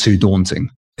it's not too daunting.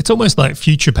 It's almost like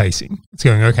future pacing. It's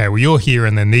going, okay, well, you're here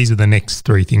and then these are the next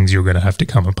 3 things you're going to have to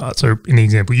come apart. So in the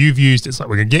example you've used, it's like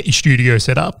we're going to get your studio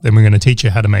set up, then we're going to teach you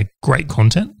how to make great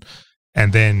content,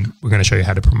 and then we're going to show you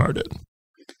how to promote it.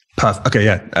 Perfect. Okay,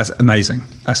 yeah, that's amazing.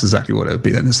 That's exactly what it would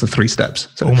be then. It's the 3 steps.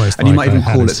 So, almost and like you might even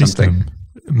call it something.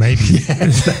 Maybe. Yeah,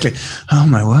 exactly. Oh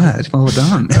my word! Well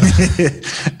done.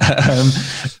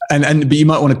 But you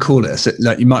might want to call it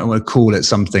like you might want to call it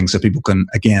something so people can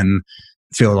again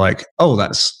feel like, oh,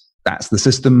 that's the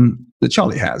system that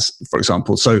Charlie has, for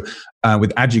example. So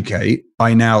with educate,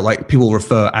 I now like people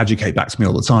refer educate back to me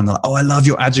all the time. They're like, oh, I love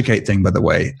your educate thing, by the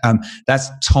way. That's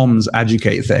Tom's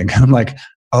educate thing. I'm like,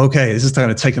 okay, this is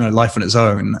kind of taking a life on its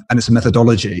own, and it's a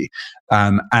methodology,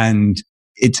 and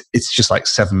it's just like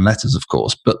 7 letters, of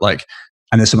course, but like,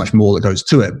 and there's so much more that goes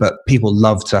to it. But people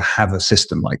love to have a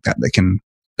system like that. They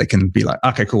can be like,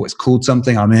 okay, cool, it's called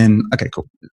something, I'm in. Okay, cool,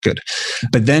 good.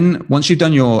 But then once you've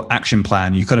done your action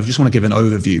plan, you kind of just want to give an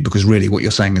overview because really what you're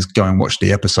saying is go and watch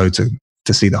the episode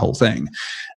to see the whole thing.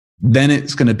 Then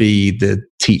it's going to be the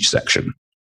teach section.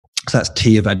 So that's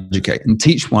T of educate. And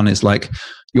teach one is like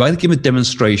you either give a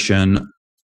demonstration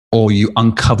or you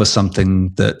uncover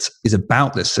something that is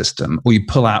about this system, or you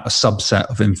pull out a subset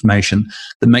of information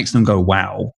that makes them go,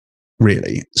 wow,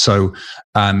 really. So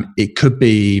it could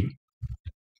be,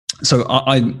 so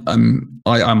I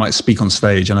might speak on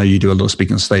stage. I know you do a lot of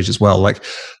speaking on stage as well. Like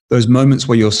those moments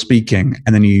where you're speaking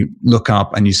and then you look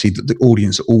up and you see that the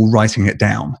audience are all writing it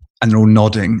down and they're all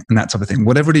nodding and that type of thing.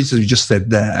 Whatever it is you just said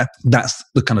there, that's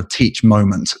the kind of teach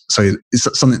moment. So it's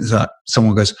something that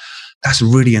someone goes, that's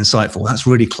really insightful, that's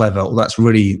really clever, or that's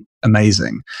really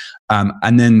amazing.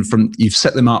 And then you've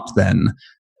set them up then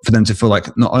for them to feel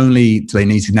like not only do they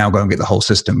need to now go and get the whole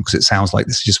system because it sounds like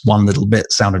this is just one little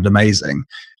bit sounded amazing,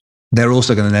 they're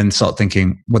also going to then start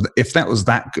thinking, well, if that was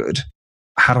that good,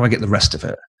 how do I get the rest of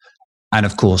it? And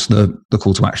of course, the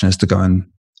call to action is to go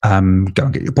and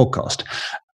get your podcast.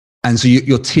 And so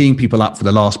you're teeing people up for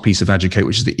the last piece of educate,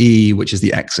 which is the E, which is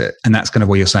the exit. And that's kind of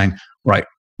where you're saying, right,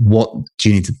 what do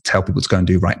you need to tell people to go and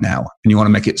do right now? And you want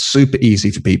to make it super easy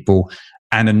for people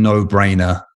and a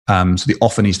no-brainer. So the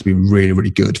offer needs to be really, really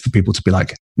good for people to be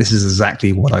like, this is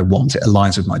exactly what I want. It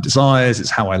aligns with my desires. It's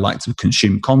how I like to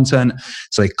consume content.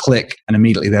 So they click and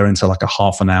immediately they're into like a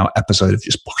half an hour episode of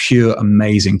just pure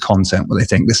amazing content where they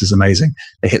think this is amazing.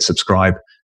 They hit subscribe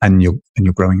and you're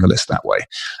growing your list that way.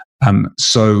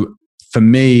 So for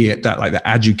me, that like the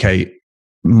educate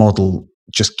model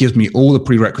just gives me all the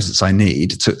prerequisites I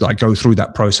need to like go through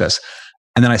that process.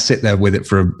 And then I sit there with it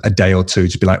for a day or two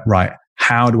to be like, right,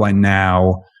 how do I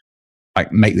now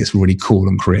like make this really cool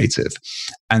and creative?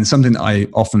 And something that I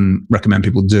often recommend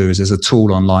people do is there's a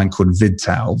tool online called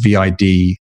Vidtao,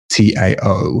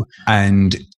 VIDTAO,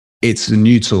 and it's a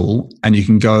new tool, and you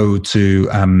can go to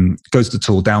the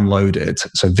tool, download it.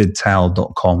 So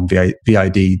vidtao.com,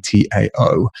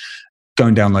 VIDTAO, go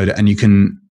and download it, and you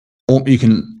can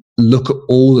look at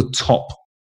all the top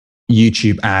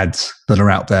YouTube ads that are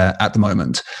out there at the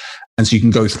moment. And so you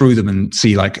can go through them and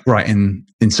see like, right, in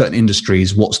certain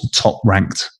industries, what's the top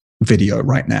ranked video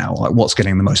right now? Like what's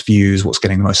getting the most views, what's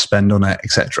getting the most spend on it,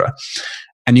 etc.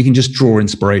 And you can just draw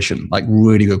inspiration, like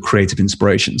really good creative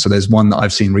inspiration. So there's one that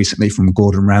I've seen recently from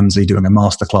Gordon Ramsay doing a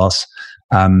masterclass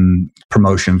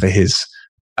promotion for his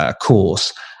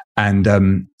course. And I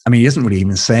mean, he doesn't really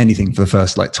even say anything for the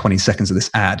first like 20 seconds of this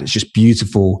ad. It's just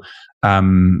beautiful,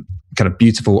 kind of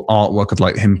beautiful artwork of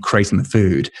like him creating the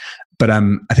food. But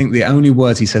I think the only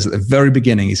words he says at the very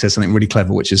beginning, he says something really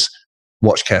clever, which is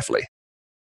watch carefully.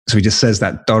 So he just says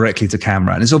that directly to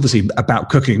camera. And it's obviously about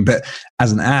cooking, but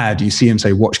as an ad, you see him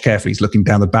say, watch carefully. He's looking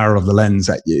down the barrel of the lens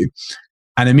at you.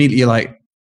 And immediately you're like,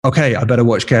 okay, I better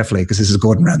watch carefully because this is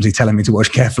Gordon Ramsay telling me to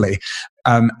watch carefully.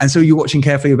 And so you're watching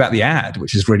carefully about the ad,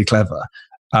 which is really clever.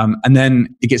 And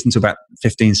then it gets into about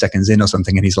 15 seconds in or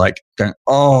something, and he's like going,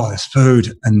 oh, this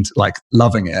food, and like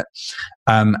loving it.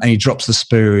 And he drops the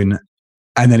spoon,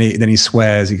 and then he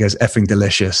swears, he goes, effing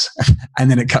delicious. And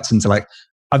then it cuts into like,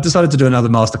 I've decided to do another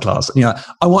masterclass. And you're like,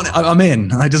 I'm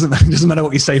in. It doesn't matter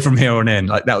what you say from here on in.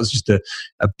 Like that was just a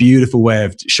beautiful way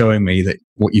of showing me that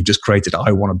what you've just created,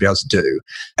 I want to be able to do.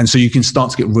 And so you can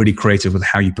start to get really creative with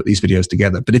how you put these videos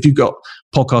together. But if you've got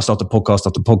podcast after podcast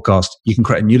after podcast, you can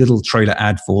create a new little trailer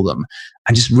ad for them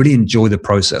and just really enjoy the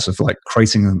process of like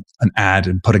creating an ad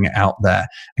and putting it out there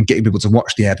and getting people to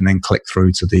watch the ad and then click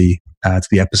through to the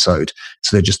episode.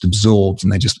 So they're just absorbed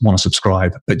and they just want to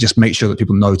subscribe, but just make sure that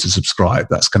people know to subscribe.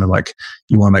 That's kind of like,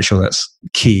 you want to make sure that's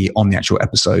key on the actual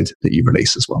episode that you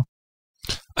release as well.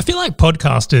 I feel like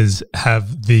podcasters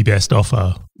have the best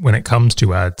offer when it comes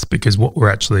to ads because what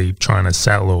we're actually trying to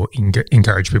sell or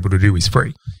encourage people to do is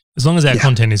free. As long as our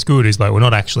content is good, it's like we're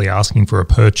not actually asking for a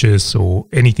purchase or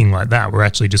anything like that. We're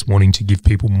actually just wanting to give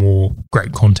people more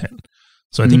great content.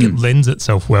 So I think it lends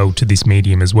itself well to this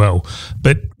medium as well.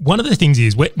 But one of the things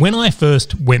is when I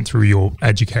first went through your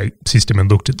Educate system and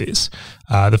looked at this,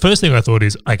 the first thing I thought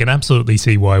is I can absolutely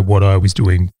see why what I was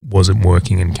doing wasn't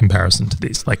working in comparison to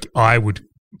this. Like I would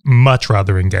much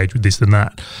rather engage with this than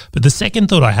that. But the second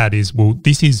thought I had is, well,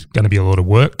 this is going to be a lot of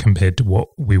work compared to what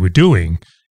we were doing.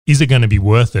 Is it going to be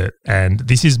worth it? And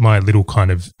this is my little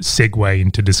kind of segue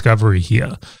into discovery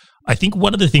here. I think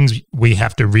one of the things we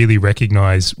have to really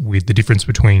recognize with the difference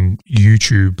between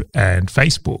YouTube and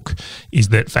Facebook is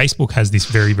that Facebook has this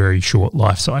very, very short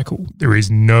life cycle. There is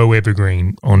no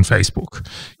evergreen on Facebook.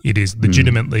 It is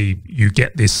legitimately you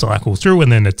get this cycle through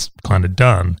and then it's kind of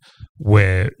done.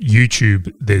 Where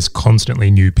YouTube, there's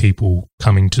constantly new people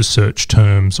coming to search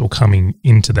terms or coming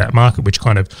into that market, which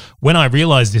kind of, when I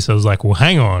realized this, I was like, well,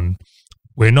 hang on,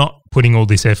 we're not putting all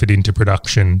this effort into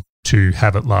production to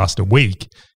have it last a week.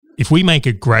 If we make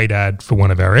a great ad for one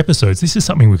of our episodes, this is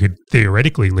something we could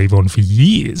theoretically leave on for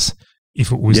years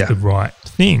if it was the right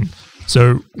thing.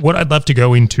 So what I'd love to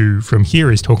go into from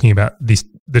here is talking about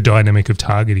the dynamic of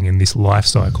targeting and this life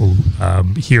cycle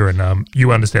here. And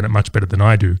you understand it much better than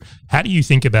I do. How do you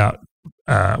think about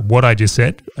what I just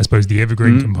said, I suppose the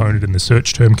evergreen component and the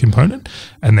search term component?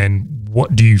 And then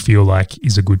what do you feel like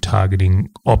is a good targeting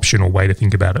option or way to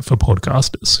think about it for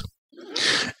podcasters?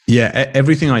 Yeah,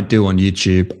 everything I do on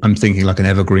YouTube, I'm thinking like an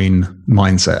evergreen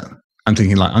mindset. I'm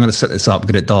thinking like, I'm going to set this up,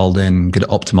 get it dialed in, get it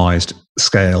optimized,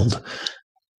 scaled,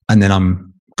 and then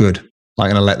I'm good. Like,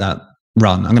 I'm going to let that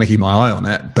run. I'm going to keep my eye on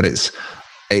it, but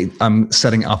I'm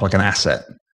setting it up like an asset.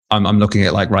 I'm looking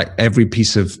at like, right, every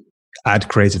piece of ad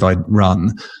creative I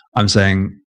run, I'm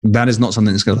saying that is not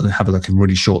something that's going to have like a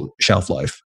really short shelf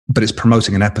life, but it's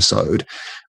promoting an episode.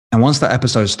 And once that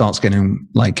episode starts getting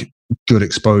like good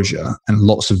exposure and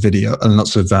lots of video and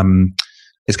lots of,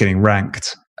 it's getting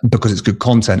ranked because it's good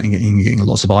content and getting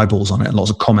lots of eyeballs on it and lots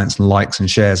of comments and likes and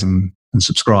shares and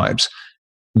subscribes,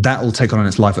 that will take on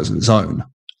its life as its own.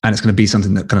 And it's going to be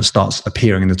something that kind of starts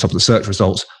appearing in the top of the search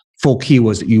results for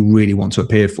keywords that you really want to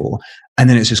appear for. And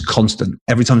then it's just constant.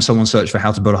 Every time someone searches for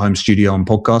how to build a home studio on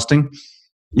podcasting,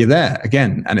 you're there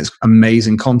again. And it's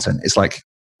amazing content. It's like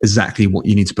exactly what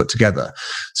you need to put together.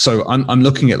 So I'm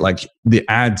looking at like the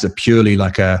ads are purely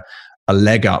like a a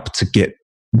leg up to get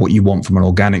what you want from an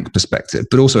organic perspective.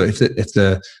 But also if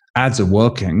the ads are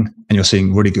working and you're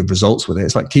seeing really good results with it,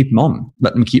 it's like, keep them on,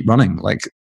 let them keep running. Like,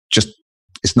 just,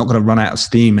 it's not going to run out of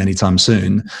steam anytime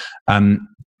soon.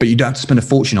 But you don't have to spend a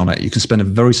fortune on it. You can spend a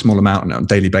very small amount on it on a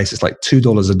daily basis, like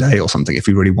 $2 a day or something if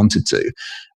you really wanted to.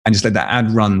 And just let that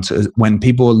ad run to when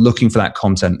people are looking for that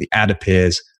content, the ad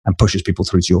appears and pushes people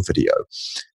through to your video.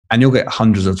 And you'll get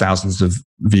hundreds of thousands of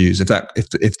views. If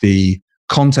the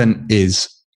content is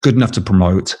good enough to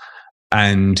promote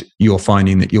and you're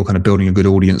finding that you're kind of building a good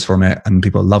audience from it and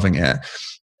people are loving it,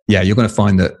 yeah, you're going to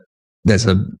find that there's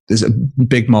a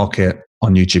big market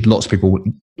on YouTube. Lots of people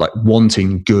like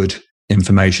wanting good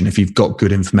information. If you've got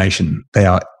good information, they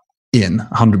are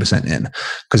 100% in,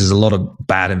 because there's a lot of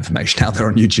bad information out there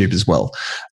on YouTube as well.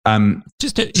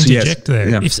 Just to interject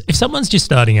there, if someone's just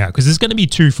starting out, because there's going to be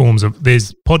two forms of,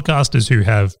 there's podcasters who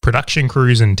have production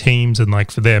crews and teams, and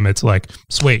like for them it's like,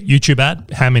 sweet, YouTube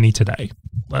ad, how many today?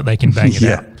 Like they can bang it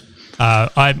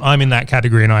out. I'm in that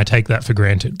category and I take that for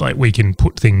granted. Like we can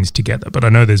put things together, but I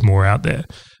know there's more out there.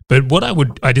 But what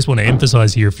I just want to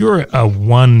emphasize here, if you're a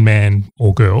one man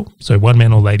or girl, so one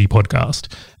man or lady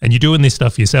podcast, and you're doing this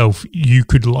stuff yourself, you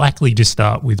could likely just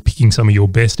start with picking some of your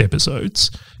best episodes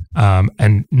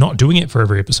and not doing it for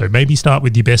every episode. Maybe start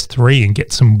with your best 3 and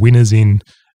get some winners in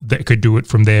that could do it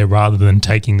from there, rather than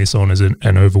taking this on as an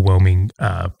overwhelming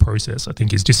process. I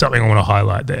think is just something I want to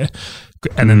highlight there.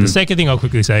 And then the second thing I'll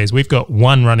quickly say is we've got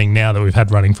one running now that we've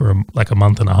had running for like a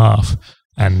month and a half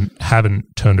and haven't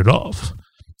turned it off.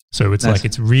 So it's like,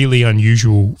 it's really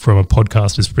unusual from a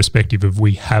podcaster's perspective if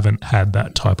we haven't had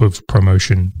that type of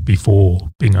promotion before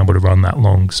being able to run that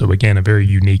long. So again, a very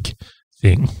unique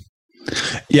thing.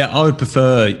 Yeah, I would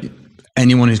prefer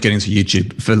anyone who's getting to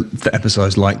YouTube for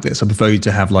episodes like this. I prefer you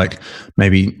to have like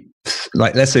maybe,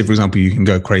 like, let's say, for example, you can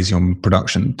go crazy on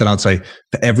production. Then I'd say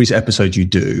for every episode you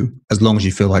do, as long as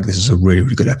you feel like this is a really,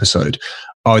 really good episode,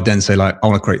 I would then say like, I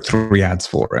want to create 3 ads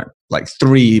for it. Like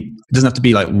 3, it doesn't have to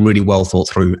be like really well thought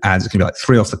through ads. It can be like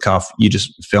 3 off the cuff. You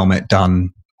just film it,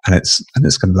 done. And it's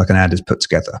kind of like an ad is put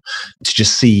together to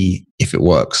just see if it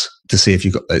works, to see if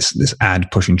you've got this ad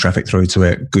pushing traffic through to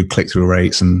it, good click-through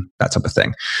rates and that type of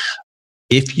thing.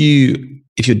 If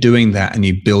you're doing that and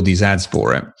you build these ads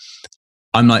for it,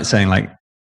 I'm like saying like,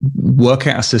 work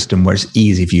out a system where it's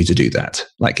easy for you to do that.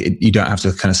 Like you don't have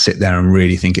to kind of sit there and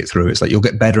really think it through. It's like you'll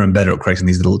get better and better at creating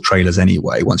these little trailers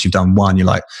anyway. Once you've done one, you're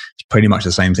like, it's pretty much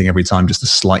the same thing every time, just a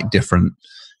slight different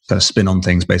kind of spin on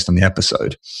things based on the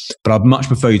episode. But I'd much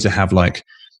prefer you to have like,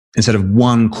 instead of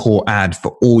one core ad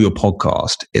for all your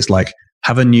podcast, it's like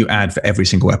have a new ad for every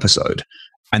single episode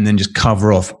and then just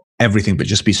cover off everything, but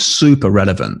just be super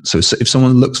relevant. So if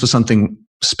someone looks for something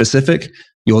specific,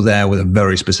 you're there with a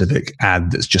very specific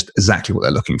ad that's just exactly what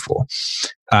they're looking for.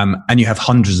 And you have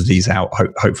hundreds of these out,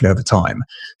 hopefully over time.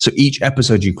 So each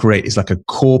episode you create is like a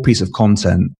core piece of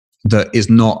content that is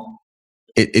not,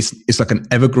 it's like an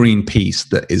evergreen piece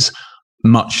that is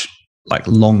much like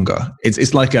longer.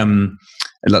 It's like the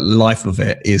life of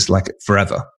it is like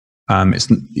forever. And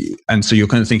so you're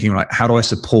kind of thinking, like, how do I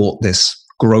support this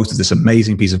growth of this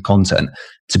amazing piece of content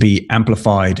to be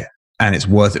amplified and it's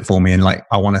worth it for me? And like,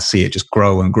 I want to see it just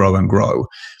grow and grow and grow.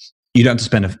 You don't have to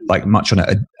spend like much on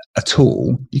it at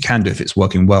all. You can do if it's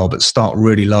working well, but start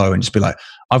really low and just be like,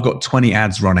 I've got 20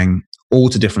 ads running all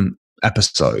to different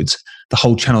episodes. The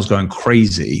whole channel's going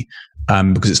crazy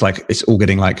because it's like, it's all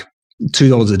getting like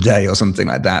 $2 a day or something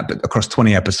like that. But across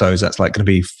 20 episodes, that's like going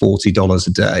to be $40 a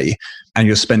day. And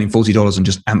you're spending $40 on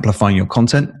just amplifying your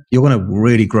content. You're going to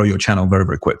really grow your channel very,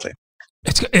 very quickly.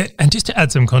 And just to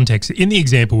add some context, in the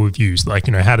example we've used, like,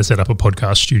 you know, how to set up a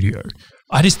podcast studio,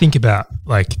 I just think about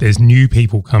like there's new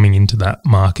people coming into that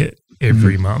market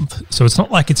every month. So it's not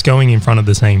like it's going in front of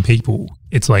the same people.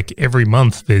 It's like every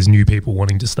month there's new people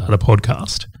wanting to start a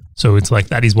podcast. So it's like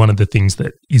that is one of the things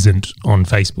that isn't on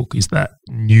Facebook, is that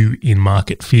new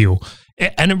in-market feel.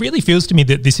 And it really feels to me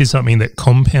that this is something that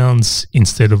compounds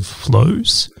instead of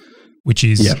flows, which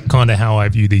is kind of how I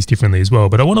view these differently as well.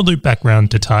 But I want to loop back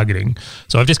around to targeting.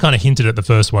 So I've just kind of hinted at the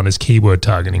first one as keyword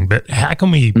targeting, but how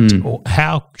can we or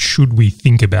how should we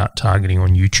think about targeting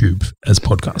on YouTube as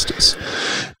podcasters?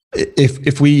 So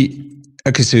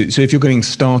if you're getting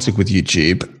started with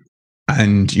YouTube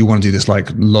and you want to do this like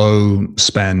low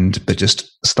spend, but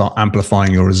just start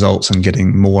amplifying your results and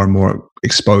getting more and more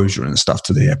exposure and stuff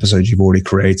to the episodes you've already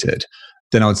created,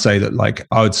 then I would say that like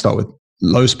I would start with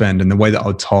low spend, and the way that I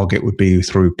would target would be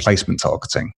through placement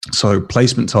targeting. So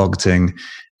placement targeting,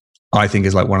 I think,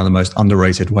 is like one of the most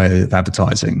underrated ways of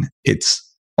advertising. It's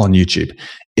on YouTube.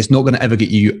 It's not going to ever get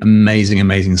you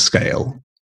amazing scale,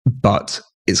 but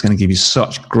it's going to give you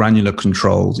such granular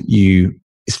control that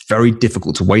it's very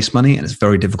difficult to waste money, and it's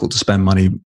very difficult to spend money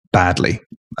badly.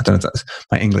 I don't know if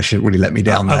my English should really let me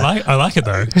down there. I like it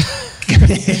though.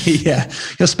 Yeah,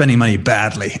 you're spending money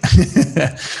badly.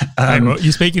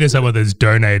 You're speaking to someone that's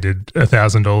donated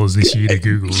 $1,000 this year to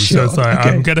Google, so it's like,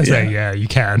 I'm going to say, yeah, you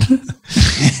can.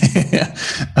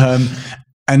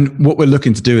 And what we're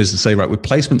looking to do is to say, right, with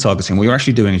placement targeting, what you're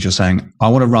actually doing is you're saying, I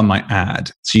want to run my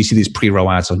ad. So you see these pre-roll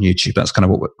ads on YouTube. That's kind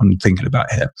of what I'm thinking about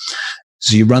here.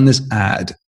 So you run this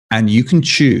ad, and you can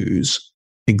choose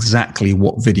exactly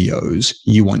what videos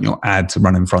you want your ad to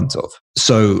run in front of.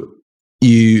 So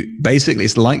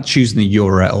it's like choosing the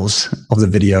URLs of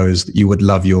the videos that you would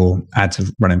love your ad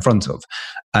to run in front of.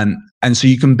 And so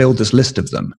you can build this list of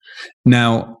them.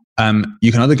 Now,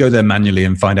 you can either go there manually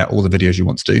and find out all the videos you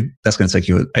want to do. That's going to take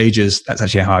you ages. That's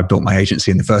actually how I built my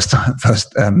agency in the first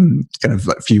kind of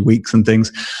like few weeks and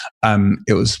things.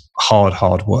 It was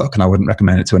hard work, and I wouldn't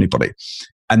recommend it to anybody.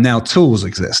 And now tools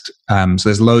exist. So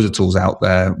there's loads of tools out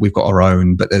there. We've got our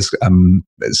own, but there's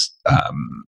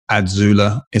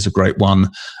Adzula is a great one.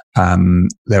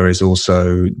 There is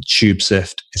also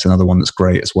TubeSift. It's another one that's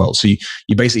great as well. So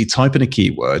you basically type in a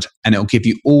keyword, and it'll give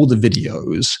you all the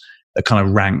videos that kind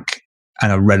of rank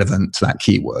and are relevant to that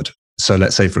keyword. So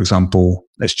let's say, for example,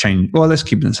 let's keep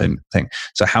it the same thing.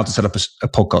 So how to set up a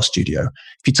podcast studio.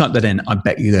 If you type that in, I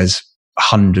bet you there's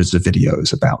hundreds of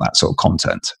videos about that sort of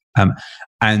content.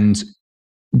 And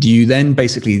you then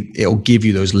basically, it'll give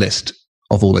you those list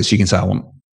of all those. You can say, I want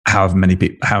however many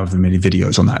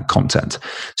videos on that content.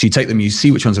 So you take them, you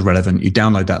see which ones are relevant, you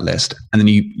download that list, and then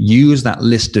you use that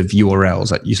list of URLs,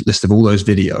 that list of all those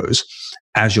videos,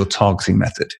 as your targeting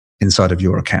method inside of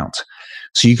your account.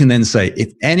 So you can then say,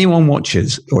 if anyone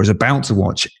watches or is about to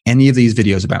watch any of these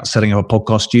videos about setting up a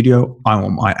podcast studio, I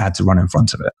want my ad to run in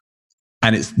front of it.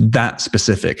 And it's that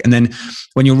specific. And then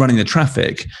when you're running the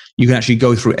traffic, you can actually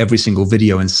go through every single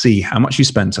video and see how much you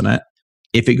spent on it,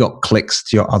 if it got clicks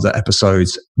to your other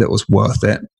episodes that was worth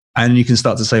it. And you can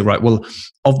start to say, right, well,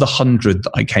 of the 100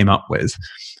 that I came up with,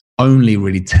 only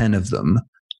really 10 of them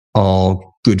are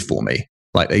good for me.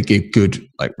 Like they give good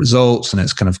results, and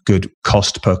it's kind of good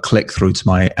cost per click through to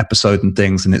my episode and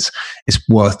things. And it's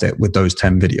worth it with those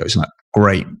 10 videos. And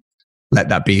great. Let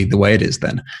that be the way it is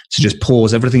then. So just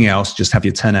pause everything else, just have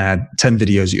your 10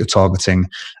 videos that you're targeting,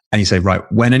 and you say, right,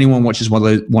 when anyone watches one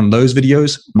of those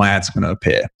videos, my ad's going to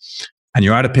appear. And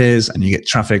your ad appears, and you get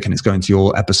traffic, and it's going to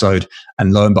your episode,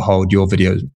 and lo and behold, your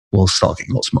video will start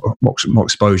getting lots more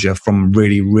exposure from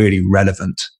really, really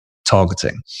relevant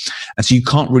targeting. And so you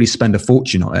can't really spend a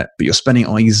fortune on it, but you're spending it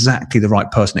on exactly the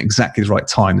right person at exactly the right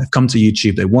time. They've come to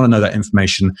YouTube, they want to know that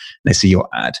information, and they see your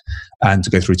ad and to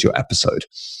go through to your episode.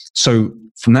 So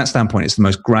from that standpoint, it's the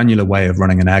most granular way of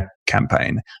running an ad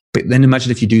campaign. But then imagine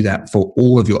if you do that for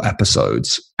all of your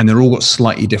episodes, and they're all got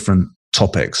slightly different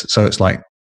topics. So it's like,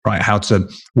 right,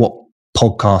 what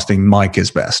podcasting mic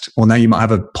is best. Well, now you might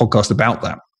have a podcast about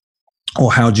that.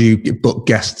 Or how do you book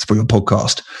guests for your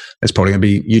podcast? There's probably going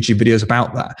to be YouTube videos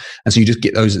about that. And so you just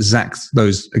get those exact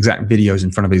videos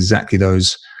in front of exactly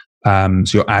those. So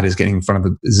your ad is getting in front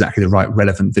of exactly the right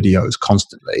relevant videos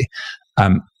constantly.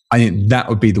 I think that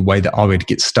would be the way that I would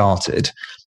get started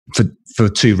for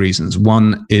two reasons.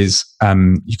 One is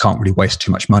you can't really waste too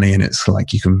much money, and it's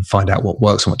like you can find out what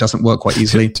works and what doesn't work quite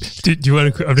easily. Do you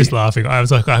want to? I'm just laughing. I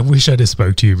was like, I wish I just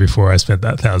spoke to you before I spent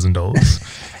that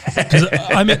 $1,000.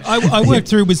 I mean, I worked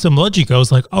through with some logic. I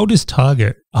was like, I'll just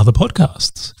target other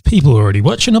podcasts. People are already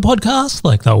watching a podcast,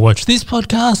 like they'll watch this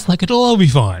podcast, like it'll all be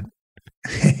fine.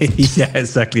 Yeah,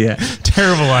 exactly. Yeah,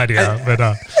 terrible idea,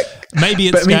 but. Maybe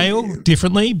at scale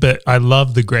differently, but I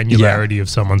love the granularity of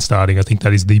someone starting. I think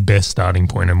that is the best starting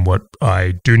point in what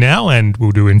I do now and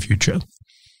will do in future.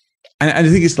 And I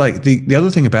think it's like the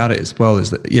other thing about it as well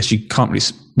is that, yes, you can't really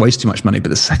waste too much money.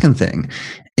 But the second thing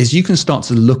is you can start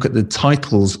to look at the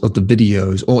titles of the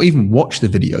videos, or even watch the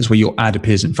videos where your ad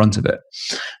appears in front of it.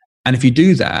 And if you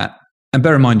do that, and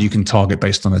bear in mind, you can target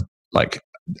based on like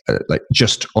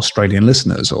just Australian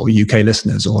listeners or UK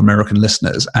listeners or American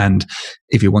listeners. And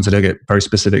if you wanted to get very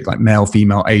specific, like male,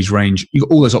 female, age range, you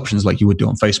got all those options like you would do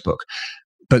on Facebook.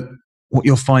 But what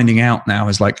you're finding out now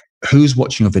is like who's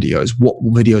watching your videos, what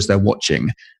videos they're watching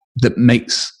that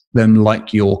makes them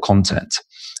like your content.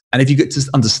 And if you get to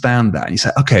understand that and you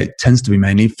say, okay, it tends to be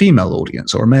mainly a female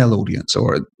audience or a male audience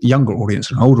or a younger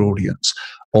audience or an older audience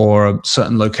or a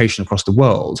certain location across the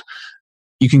world,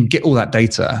 you can get all that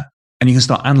data and you can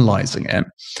start analyzing it.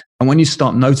 And when you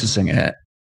start noticing it,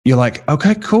 you're like,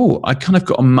 okay, cool. I kind of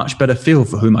got a much better feel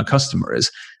for who my customer is.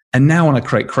 And now when I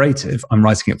create creative, I'm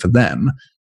writing it for them.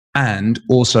 And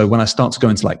also when I start to go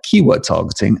into like keyword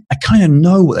targeting, I kind of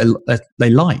know what they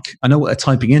like. I know what they're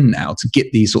typing in now to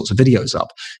get these sorts of videos up.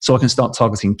 So I can start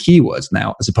targeting keywords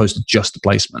now as opposed to just the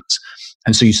placements.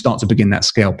 And so you start to begin that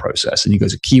scale process, and you go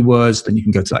to keywords, then you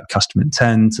can go to like customer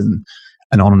intent and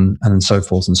on and so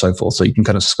forth and so forth. So you can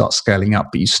kind of start scaling up,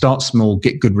 but you start small,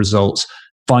 get good results,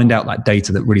 find out that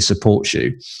data that really supports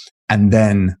you, and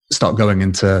then start going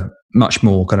into much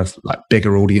more kind of like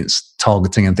bigger audience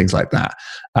targeting and things like that.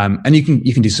 And you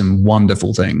can do some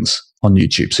wonderful things on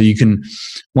YouTube. So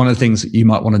one of the things that you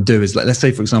might want to do is, let's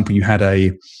say, for example, you had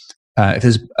if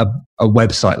there's a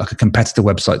website, like a competitor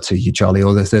website to you, Charlie,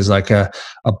 or if there's like a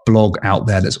blog out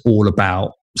there that's all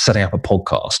about setting up a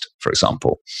podcast, for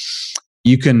example,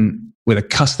 you can, with a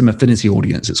custom affinity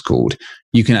audience, it's called,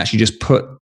 you can actually just put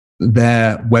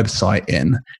their website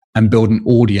in and build an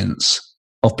audience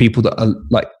of people that are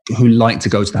who like to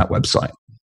go to that website.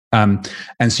 And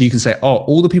so you can say,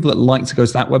 all the people that like to go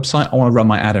to that website, I want to run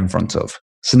my ad in front of.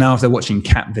 So now if they're watching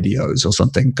cat videos or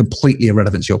something completely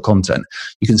irrelevant to your content,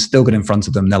 you can still get in front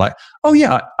of them. They're like, oh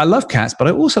yeah, I love cats, but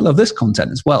I also love this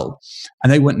content as well.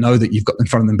 And they wouldn't know that you've got in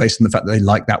front of them based on the fact that they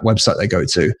like that website they go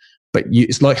to. But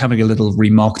it's like having a little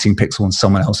remarketing pixel on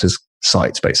someone else's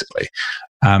site, basically.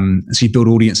 So you build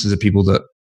audiences of people that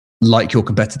like your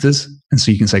competitors. And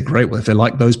so you can say, great, well, if they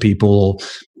like those people,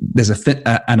 there's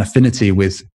an affinity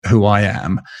with who I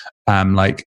am,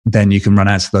 then you can run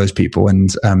ads to those people.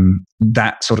 And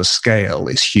that sort of scale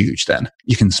is huge then.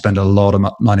 You can spend a lot of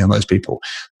money on those people.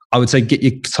 I would say get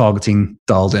your targeting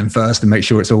dialed in first and make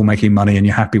sure it's all making money and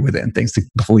you're happy with it and things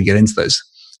before you get into those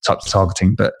types of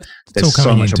targeting. But there's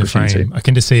so much opportunity. Frame. I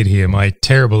can just see it here. My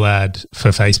terrible ad for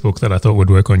Facebook that I thought would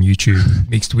work on YouTube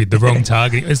mixed with the wrong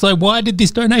targeting. It's like, why did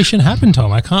this donation happen,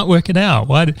 Tom? I can't work it out.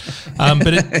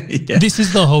 This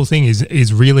is the whole thing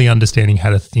is really understanding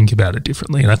how to think about it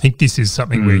differently. And I think this is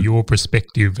something where your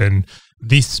perspective and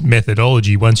this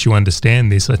methodology, once you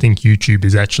understand this, I think YouTube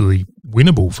is actually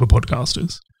winnable for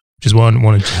podcasters, which is why I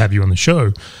wanted to have you on the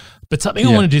show. But something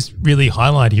I want to just really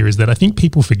highlight here is that I think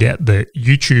people forget that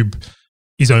YouTube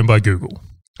is owned by Google,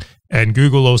 and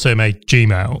Google also make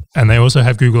Gmail, and they also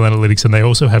have Google Analytics, and they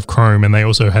also have Chrome, and they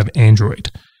also have Android.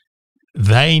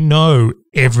 They know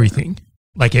everything,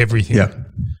 like everything. Yeah.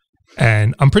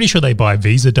 And I'm pretty sure they buy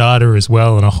Visa data as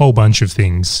well and a whole bunch of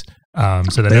things.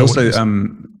 So they also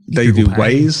they do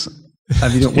Waze.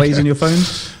 Have you got Waze on your phone?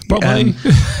 Probably.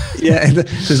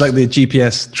 So it's like the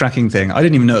GPS tracking thing. I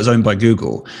didn't even know it was owned by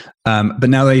Google. But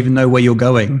now they even know where you're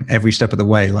going every step of the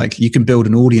way. Like you can build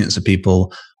an audience of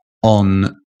people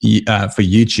for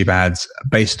YouTube ads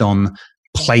based on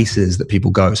places that people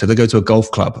go. So they go to a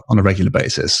golf club on a regular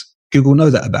basis. Google know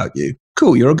that about you.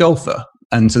 Cool, you're a golfer.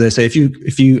 And so they say, if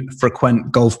you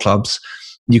frequent golf clubs,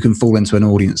 you can fall into an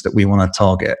audience that we want to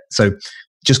target. So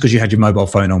just because you had your mobile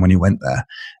phone on when you went there,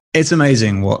 it's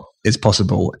amazing what is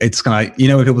possible. It's kind of,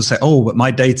 when people say, oh, but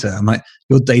my data, I'm like,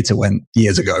 your data went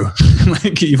years ago.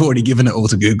 Like you've already given it all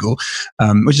to Google,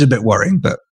 which is a bit worrying,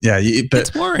 but yeah,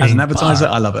 it's worrying, as an advertiser,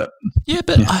 I love it. Yeah,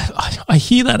 but I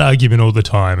hear that argument all the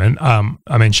time. And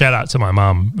I mean, shout out to my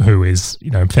mum, who is,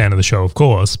 a fan of the show, of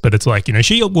course, but it's like,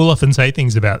 she will often say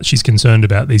things about, she's concerned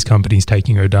about these companies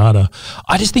taking her data.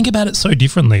 I just think about it so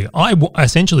differently. I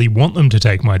essentially want them to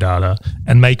take my data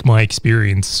and make my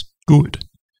experience good.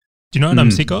 Do you know what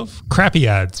I'm sick of? Crappy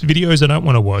ads, videos I don't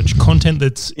want to watch, content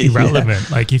that's irrelevant.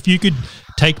 Yeah. Like if you could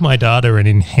take my data and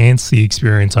enhance the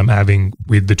experience I'm having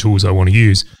with the tools I want to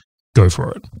use, go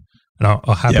for it. And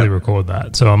I'll happily record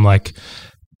that. So I'm like,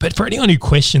 but for anyone who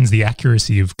questions the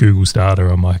accuracy of Google's data,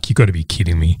 I'm like, you've got to be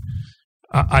kidding me.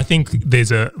 I think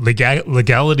there's a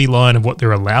legality line of what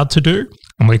they're allowed to do,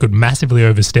 and we could massively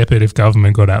overstep it if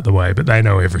government got out the way, but they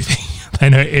know everything. They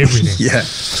know everything. Yeah,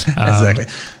 exactly.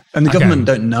 And the government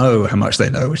don't know how much they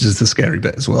know, which is the scary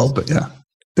bit as well. But yeah,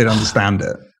 they don't understand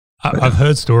it. I've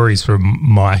heard stories from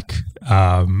Mike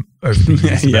over the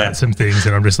years about some things,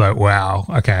 and I'm just like, wow,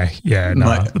 okay,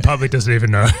 the public doesn't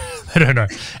even know. They don't know.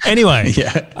 Anyway,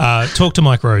 talk to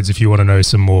Mike Rhodes if you want to know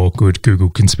some more good Google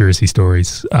conspiracy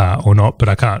stories or not, but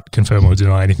I can't confirm or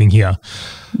deny anything here.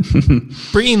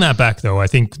 Bringing that back, though, I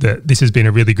think that this has been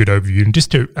a really good overview. And just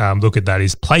to look at that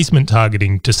is placement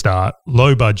targeting to start,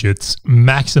 low budgets,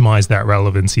 maximize that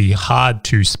relevancy, hard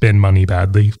to spend money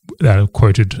badly, that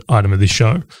quoted item of this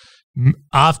show.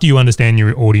 After you understand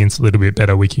your audience a little bit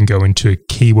better, we can go into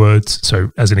keywords.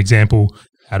 So as an example,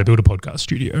 how to build a podcast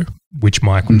studio, which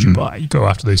mic would you buy? You go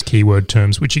after those keyword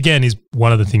terms, which again is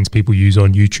one of the things people use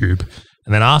on YouTube.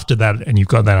 And then after that, and you've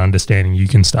got that understanding, you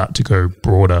can start to go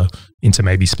broader into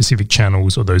maybe specific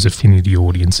channels or those affinity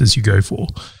audiences you go for.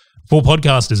 For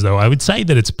podcasters, though, I would say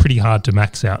that it's pretty hard to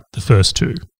max out the first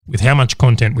two, with how much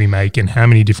content we make and how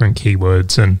many different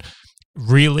keywords. And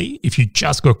really, if you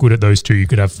just got good at those two, you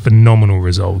could have phenomenal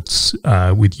results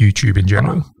with YouTube in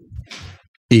general.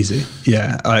 Easy.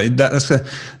 Yeah.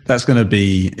 That's going to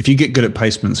be, if you get good at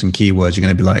placements and keywords, you're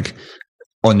going to be like,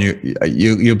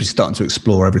 you'll be starting to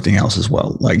explore everything else as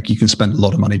well. Like you can spend a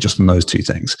lot of money just on those two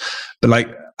things. But like,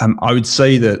 I would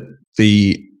say that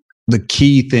the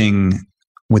key thing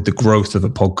with the growth of a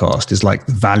podcast is like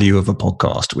the value of a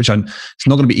podcast, which it's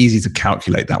not going to be easy to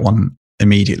calculate that one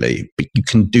immediately, but you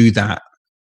can do that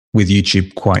with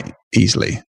YouTube quite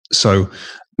easily. So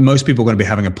most people are going to be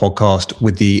having a podcast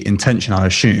with the intention, I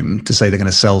assume, to say they're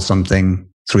going to sell something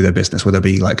through their business, whether it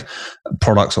be like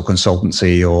products or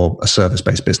consultancy or a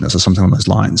service-based business or something along those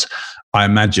lines. I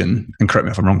imagine, and correct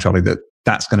me if I'm wrong, Charlie,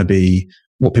 that's going to be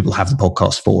what people have the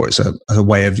podcast for. It's a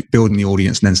way of building the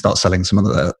audience and then start selling some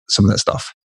of their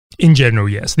stuff. In general,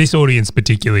 yes. This audience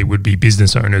particularly would be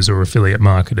business owners or affiliate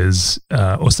marketers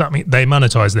or something. They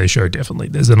monetize their show, definitely.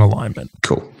 There's an alignment.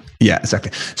 Cool. Yeah,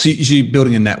 exactly. So you're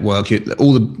building a network,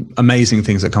 all the amazing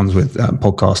things that comes with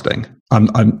podcasting.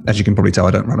 I'm, as you can probably tell,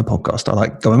 I don't run a podcast. I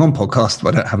like going on podcasts,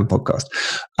 but I don't have a podcast.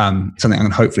 Something I'm going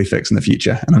to hopefully fix in the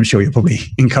future. And I'm sure you'll probably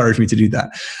encourage me to do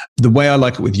that. The way I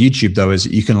like it with YouTube, though, is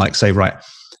you can like say, right,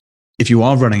 if you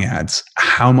are running ads,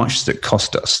 how much does it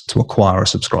cost us to acquire a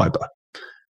subscriber?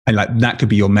 And like that could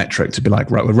be your metric to be like,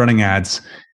 right, we're running ads.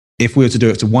 If we were to do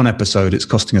it to one episode, it's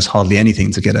costing us hardly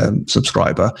anything to get a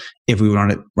subscriber. If we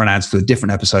run ads to a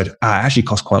different episode, it actually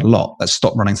costs quite a lot. Let's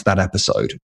stop running to that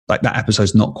episode. Like that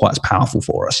episode's not quite as powerful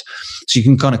for us. So you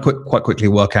can kind of quite quickly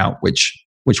work out which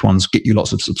ones get you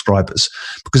lots of subscribers.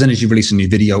 Because then as you release a new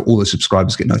video, all the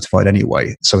subscribers get notified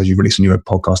anyway. So as you release a new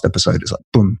podcast episode, it's like,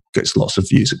 boom, gets lots of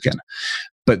views again.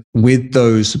 But with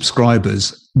those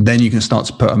subscribers, then you can start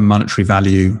to put a monetary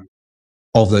value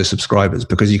of those subscribers,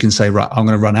 because you can say, right, I'm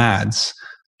going to run ads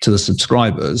to the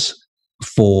subscribers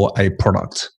for a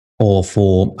product or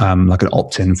for like an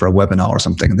opt-in for a webinar or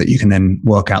something, that you can then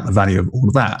work out the value of all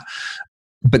of that.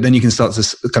 But then you can start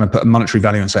to kind of put a monetary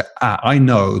value and say, I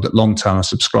know that long-term a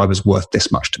subscriber is worth this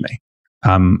much to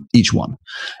me, each one.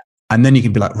 And then you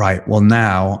can be like, right, well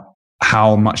now,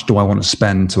 how much do I want to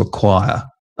spend to acquire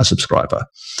a subscriber?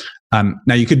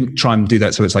 Now you could try and do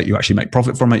that so it's like you actually make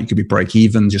profit from it. You could be break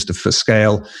even just for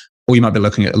scale, or you might be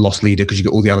looking at a loss leader because you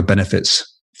get all the other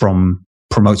benefits from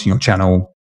promoting your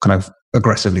channel kind of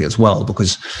aggressively as well.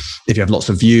 Because if you have lots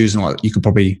of views, and you could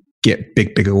probably get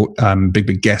big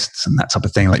guests and that type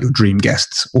of thing, like your dream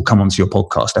guests will come onto your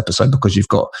podcast episode because you've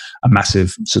got a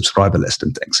massive subscriber list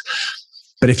and things.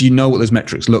 But if you know what those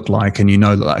metrics look like and you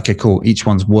know that, okay, cool, each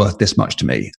one's worth this much to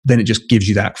me, then it just gives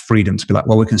you that freedom to be like,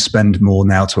 well, we can spend more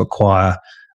now to acquire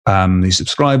these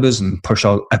subscribers and push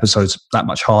our episodes that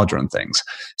much harder and things.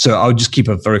 So I would just keep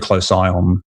a very close eye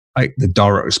on like the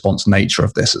direct response nature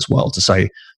of this as well, to say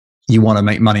you want to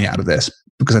make money out of this.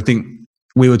 Because I think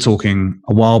we were talking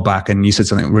a while back and you said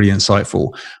something really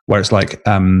insightful where it's like,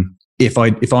 if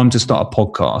I'm to start a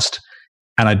podcast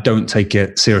and I don't take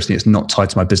it seriously, it's not tied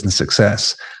to my business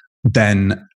success,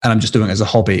 then, and I'm just doing it as a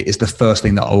hobby, it's the first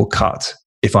thing that I will cut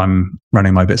if I'm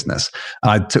running my business.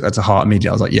 And I took that to heart immediately.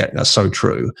 I was like, yeah, that's so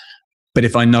true. But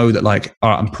if I know that like, all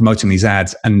right, I'm promoting these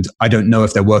ads and I don't know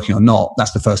if they're working or not,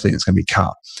 that's the first thing that's going to be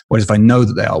cut. Whereas if I know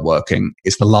that they are working,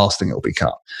 it's the last thing that will be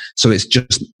cut. So it's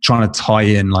just trying to tie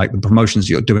in like the promotions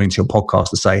you're doing to your podcast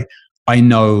to say, I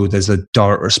know there's a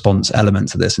direct response element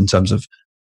to this in terms of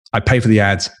I pay for the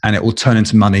ads and it will turn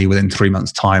into money within 3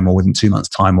 months' time or within 2 months'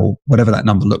 time or whatever that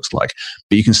number looks like.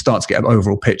 But you can start to get an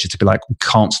overall picture to be like, we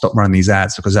can't stop running these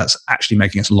ads because that's actually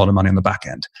making us a lot of money on the back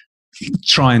end.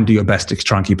 Try and do your best to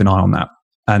try and keep an eye on that.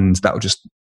 And that will just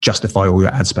justify all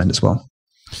your ad spend as well.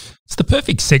 It's the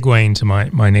perfect segue into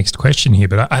my next question here,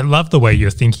 but I love the way you're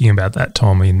thinking about that,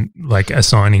 Tom, in like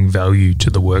assigning value to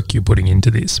the work you're putting into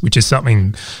this, which is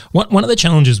something, one of the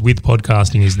challenges with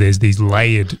podcasting is there's these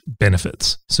layered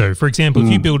benefits. So for example, if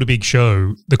you build a big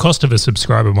show, the cost of a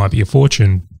subscriber might be a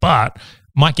fortune, but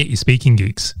might get you speaking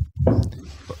gigs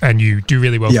and you do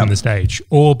really well from the stage.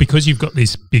 Or because you've got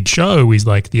this big show is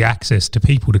like the access to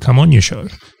people to come on your show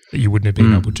that you wouldn't have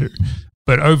been able to.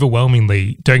 But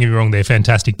overwhelmingly, don't get me wrong, they're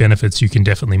fantastic benefits you can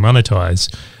definitely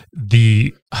monetize.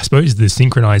 I suppose the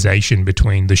synchronization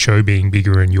between the show being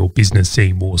bigger and your business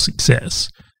seeing more success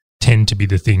tend to be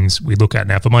the things we look at.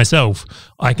 Now, for myself,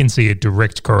 I can see a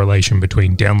direct correlation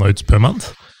between downloads per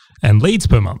month and leads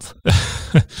per month.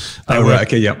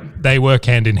 They work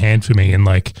hand in hand for me. And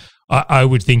like, I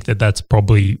would think that that's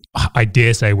probably, I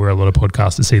dare say where a lot of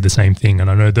podcasters see the same thing. And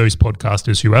I know those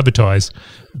podcasters who advertise,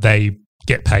 they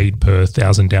get paid per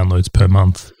 1,000 downloads per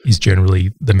month is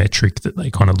generally the metric that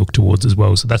they kind of look towards as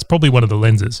well. So that's probably one of the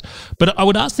lenses. But I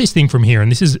would ask this thing from here,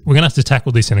 and we're going to have to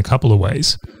tackle this in a couple of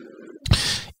ways.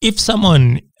 If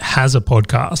someone has a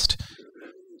podcast,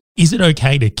 is it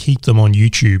okay to keep them on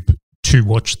YouTube to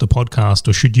watch the podcast,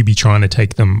 or should you be trying to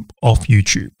take them off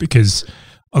YouTube? Because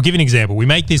I'll give you an example. We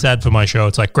make this ad for my show.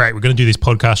 It's like, great, we're going to do this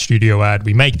podcast studio ad.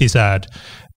 We make this ad.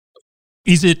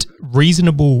 Is it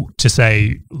reasonable to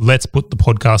say, let's put the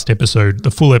podcast episode, the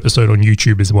full episode on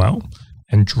YouTube as well,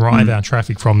 and drive our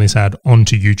traffic from this ad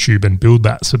onto YouTube and build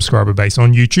that subscriber base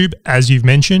on YouTube? As you've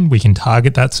mentioned, we can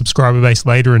target that subscriber base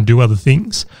later and do other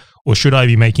things. Or should I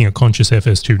be making a conscious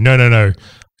effort to, no,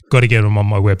 got to get them on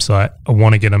my website. I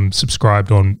want to get them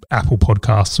subscribed on Apple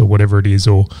Podcasts or whatever it is.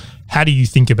 Or how do you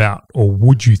think about, or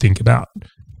would you think about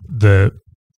the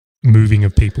moving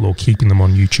of people or keeping them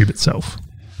on YouTube itself?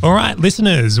 All right,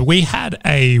 listeners, we had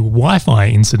a Wi-Fi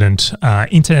incident.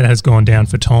 Internet has gone down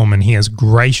for Tom, and he has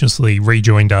graciously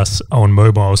rejoined us on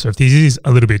mobile. So if this is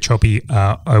a little bit choppy,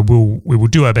 we will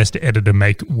do our best to edit and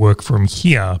make work from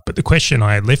here. But the question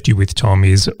I left you with, Tom,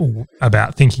 is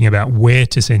about thinking about where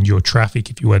to send your traffic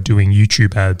if you are doing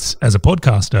YouTube ads as a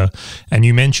podcaster. And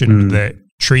you mentioned that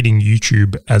treating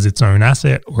YouTube as its own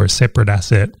asset or a separate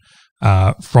asset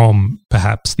from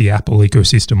perhaps the Apple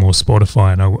ecosystem or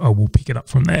Spotify, and I will pick it up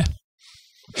from there.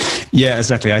 Yeah,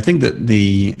 exactly. I think that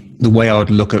the way I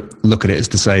would look at it is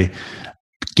to say,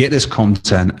 get this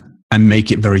content and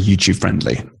make it very YouTube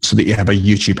friendly, so that you have a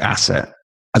YouTube asset,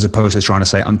 as opposed to trying to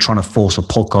say, I'm trying to force a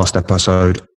podcast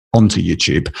episode onto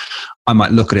YouTube. I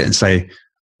might look at it and say,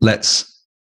 let's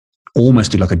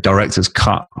almost do like a director's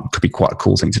cut. Could be quite a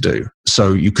cool thing to do.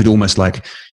 So you could almost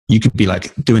be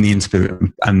like doing the interview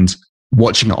and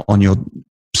watching it on your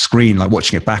screen, like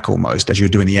watching it back almost as you're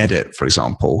doing the edit, for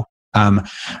example. And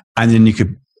then you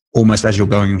could almost, as you're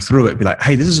going through it, be like,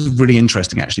 hey, this is really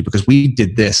interesting actually, because we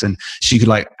did this. And so you could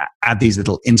like add these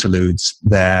little interludes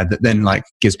there that then like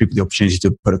gives people the opportunity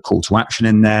to put a call to action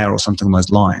in there or something along those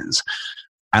lines.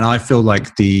 And I feel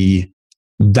like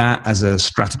that as a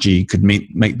strategy could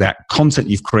make that content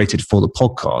you've created for the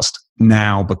podcast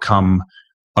now become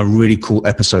a really cool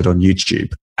episode on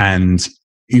YouTube. And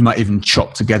you might even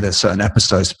chop together certain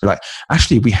episodes to be like,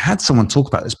 actually, we had someone talk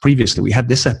about this previously. We had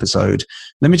this episode.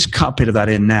 Let me just cut a bit of that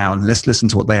in now and let's listen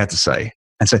to what they had to say.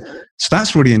 And so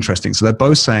that's really interesting. So they're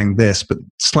both saying this, but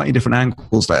slightly different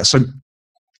angles there. So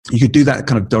you could do that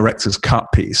kind of director's cut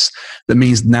piece. That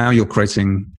means now you're not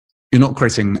creating,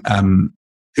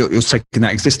 you're taking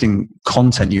that existing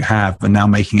content you have and now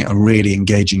making it a really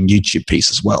engaging YouTube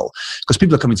piece as well. Because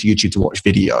people are coming to YouTube to watch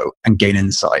video and gain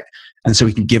insight. And so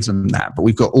we can give them that. But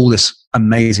we've got all this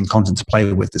amazing content to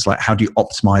play with. It's like, how do you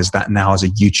optimize that now as a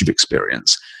YouTube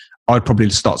experience? I would probably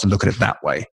start to look at it that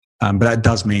way. But that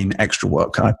does mean extra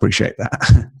work. I appreciate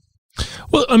that.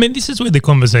 Well, I mean, this is where the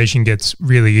conversation gets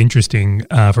really interesting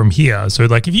from here. So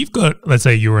like if you've got, let's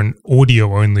say you're an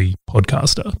audio-only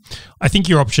podcaster, I think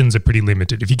your options are pretty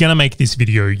limited. If you're going to make this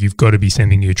video, you've got to be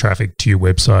sending your traffic to your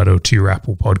website or to your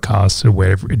Apple Podcasts or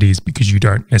wherever it is, because you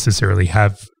don't necessarily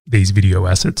have these video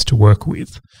assets to work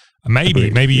with.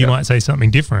 Maybe you might say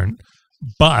something different.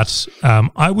 But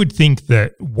I would think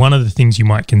that one of the things you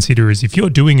might consider is if you're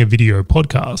doing a video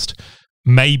podcast,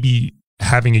 maybe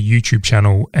having a YouTube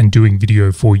channel and doing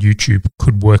video for YouTube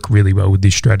could work really well with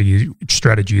this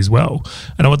strategy as well.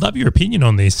 And I would love your opinion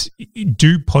on this.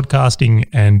 Do podcasting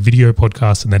and video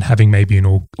podcasts and then having maybe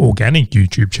an organic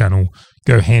YouTube channel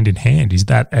go hand in hand? Is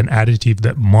that an additive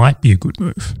that might be a good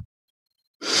move?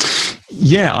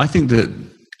 Yeah, I think that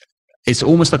it's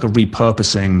almost like a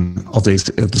repurposing of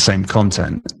the same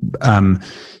content.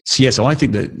 So I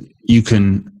think that you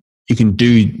can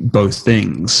do both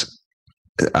things.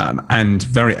 And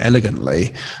very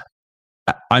elegantly.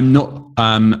 I'm not,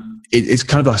 it's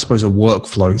kind of, I suppose, a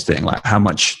workflow thing, like how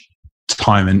much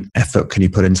time and effort can you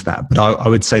put into that? But I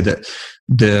would say that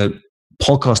the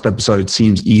podcast episode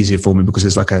seems easier for me because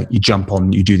it's like you jump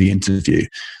on, you do the interview.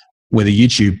 With a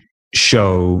YouTube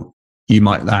show, you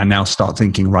might now start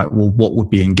thinking, right, well, what would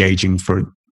be engaging for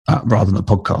rather than a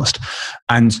podcast?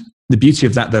 And the beauty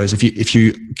of that, though, is if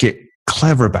you get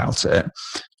clever about it,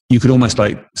 you could almost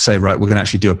like say, right, we're going to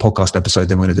actually do a podcast episode,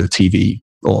 then we're going to do a TV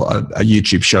or a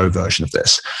YouTube show version of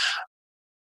this.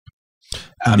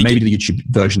 Maybe the YouTube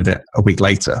version of it a week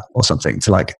later or something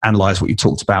to like analyze what you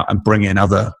talked about and bring in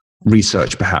other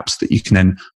research perhaps that you can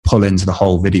then pull into the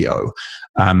whole video.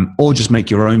 Or just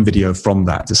make your own video from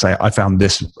that to say, I found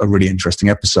this a really interesting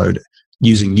episode,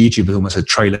 using YouTube as almost a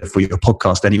trailer for your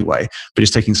podcast anyway, but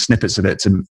just taking snippets of it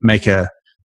to make a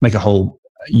whole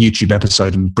YouTube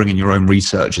episode and bring in your own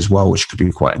research as well, which could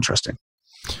be quite interesting.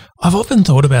 I've often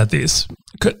thought about this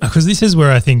because this is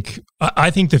where I think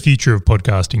the future of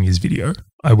podcasting is video.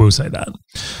 I will say that.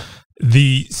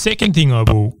 The second thing I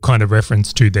will kind of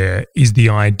reference to there is the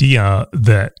idea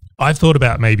that I've thought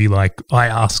about maybe like I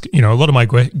ask, a lot of my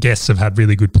guests have had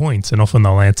really good points and often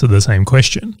they'll answer the same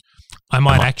question. I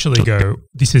might actually go,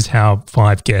 this is how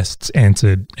 5 guests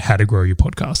answered how to grow your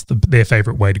podcast, their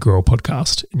favorite way to grow a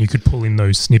podcast. And you could pull in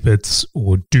those snippets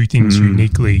or do things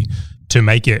uniquely to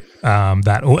make it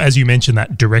that, or as you mentioned,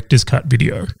 that director's cut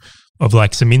video of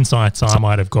like some insights I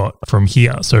might have got from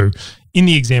here. So in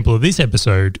the example of this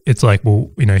episode, it's like,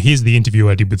 well, here's the interview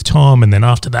I did with Tom. And then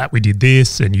after that, we did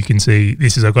this. And you can see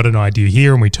I've got an idea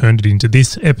here and we turned it into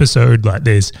this episode. Like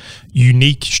there's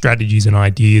unique strategies and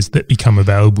ideas that become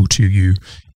available to you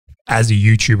as a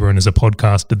YouTuber and as a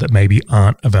podcaster that maybe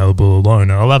aren't available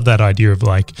alone. And I love that idea of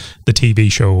like the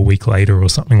TV show a week later or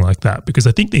something like that, because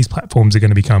I think these platforms are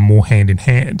going to become more hand in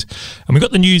hand. And we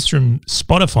got the news from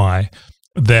Spotify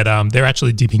that they're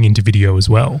actually dipping into video as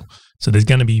well. So there's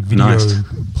going to be video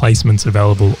placements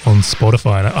available on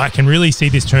Spotify. And I can really see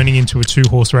this turning into a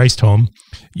 2-horse race, Tom.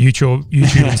 YouTube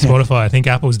and Spotify. I think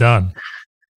Apple's done.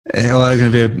 Well, there's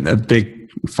going to be a big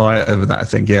fight over that, I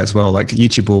think, as well. Like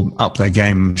YouTube will up their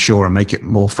game, I'm sure, and make it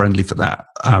more friendly for that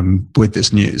with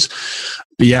this news.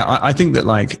 But yeah, I think that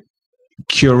like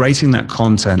curating that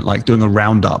content, like doing a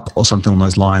roundup or something on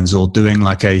those lines, or doing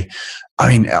like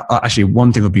actually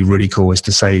one thing would be really cool is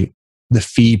to say the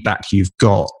feedback you've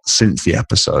got since the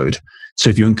episode. So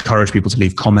if you encourage people to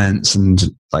leave comments and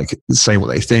like say what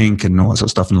they think and all that sort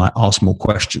of stuff and like ask more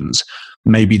questions,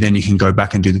 maybe then you can go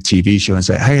back and do the TV show and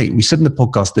say, hey, we said in the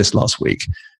podcast this last week.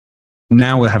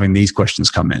 Now we're having these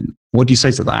questions come in. What do you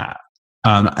say to that?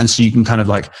 And so you can kind of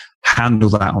like handle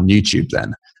that on YouTube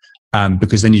then,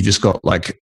 because then you've just got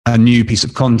like a new piece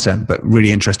of content, but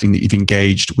really interesting that you've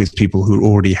engaged with people who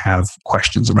already have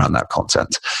questions around that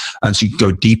content. And so you can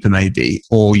go deeper maybe,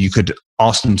 or you could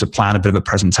ask them to plan a bit of a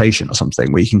presentation or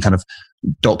something where you can kind of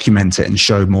document it and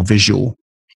show more visual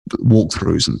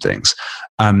walkthroughs and things.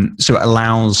 So it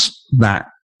allows that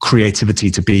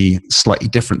creativity to be slightly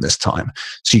different this time.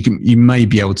 So you may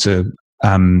be able to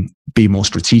be more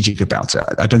strategic about it.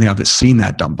 I don't think I've seen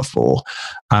that done before.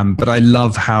 But I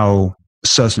love how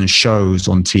certain shows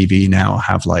on TV now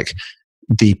have like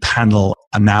the panel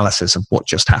analysis of what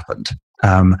just happened.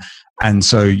 And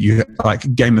so you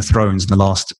like Game of Thrones in the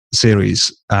last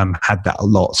series had that a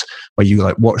lot, where you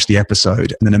like watch the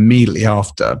episode and then immediately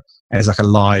after there's like a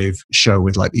live show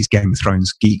with like these Game of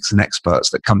Thrones geeks and experts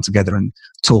that come together and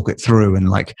talk it through,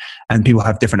 and people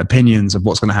have different opinions of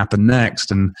what's going to happen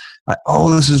next, and like, oh,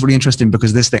 this is really interesting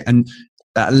because this thing, and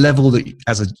at a level that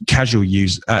as a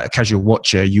casual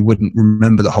watcher, you wouldn't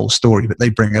remember the whole story, but they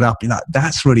bring it up. You're like,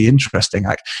 that's really interesting.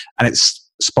 Like, and it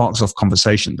sparks off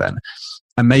conversation then.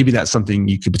 And maybe that's something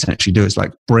you could potentially do is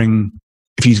like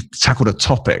if you tackled a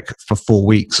topic for 4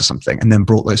 weeks or something and then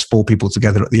brought those 4 people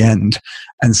together at the end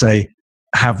and say,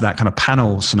 have that kind of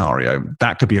panel scenario,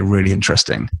 that could be a really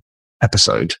interesting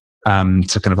episode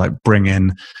to kind of like bring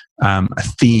in a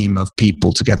theme of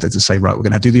people together to say, right, we're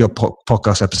going to do the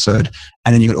podcast episode,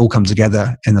 and then you can all come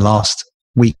together in the last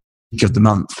week of the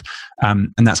month,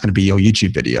 and that's going to be your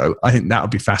YouTube video. I think that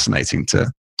would be fascinating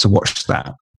to watch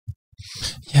that.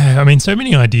 Yeah, I mean, so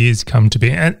many ideas come to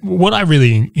be. And what I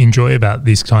really enjoy about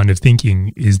this kind of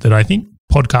thinking is that I think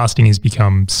podcasting has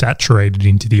become saturated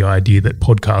into the idea that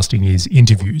podcasting is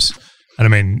interviews. And I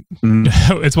mean,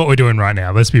 it's what we're doing right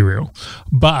now, let's be real.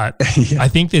 But yeah. I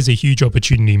think there's a huge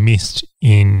opportunity missed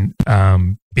in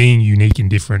being unique and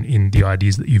different in the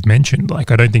ideas that you've mentioned. Like,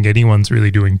 I don't think anyone's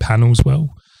really doing panels well.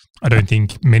 I don't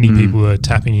think many people are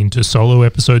tapping into solo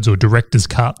episodes or director's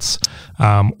cuts,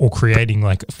 or creating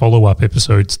like follow-up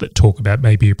episodes that talk about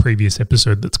maybe a previous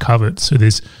episode that's covered. So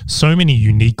there's so many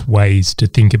unique ways to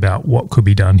think about what could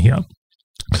be done here.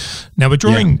 Now we're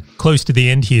drawing close to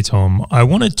the end here, Tom. I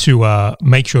wanted to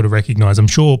make sure to recognize, I'm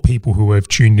sure people who have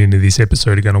tuned into this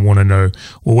episode are going to want to know,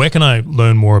 well, where can I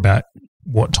learn more about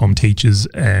what Tom teaches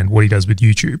and what he does with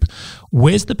YouTube?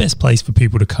 Where's the best place for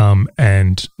people to come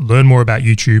and learn more about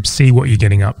YouTube, see what you're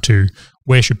getting up to?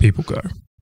 Where should people go?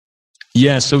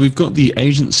 Yeah, so we've got the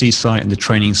agency site and the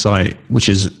training site, which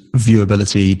is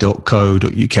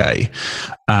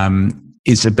viewability.co.uk.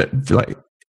 It's a bit like,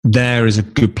 there is a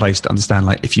good place to understand,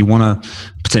 like if you want to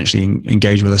potentially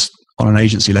engage with us on an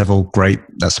agency level, great,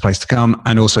 that's the place to come.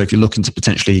 And also if you're looking to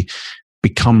potentially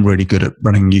become really good at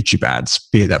running YouTube ads,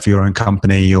 be it that for your own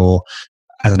company or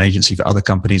as an agency for other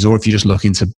companies, or if you're just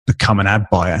looking to become an ad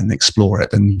buyer and explore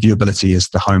it, then Viewability is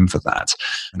the home for that,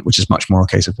 which is much more a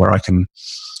case of where I can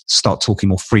start talking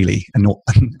more freely and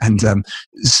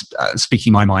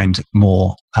speaking my mind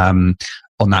more on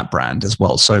that brand as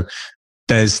well. So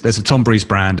there's a Tom Breeze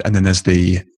brand, and then there's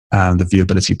the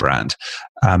viewability brand.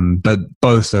 But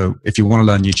both are, if you want to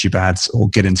learn YouTube ads or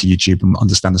get into YouTube and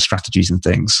understand the strategies and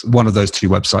things, one of those two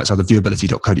websites, either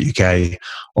viewability.co.uk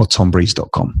or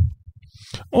tombreeze.com.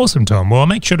 Awesome, Tom. Well, I'll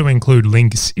make sure to include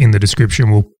links in the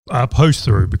description. We'll post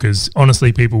through, because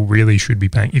honestly, people really should be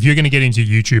paying. If you're going to get into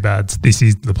YouTube ads, this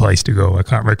is the place to go. I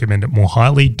can't recommend it more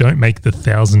highly. Don't make the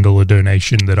 $1,000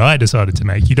 donation that I decided to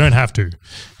make. You don't have to.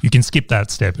 You can skip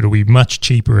that step. It'll be much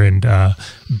cheaper and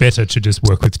better to just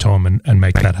work with Tom and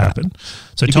make that happen.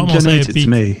 So you Tom, can donate it to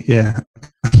me. Yeah.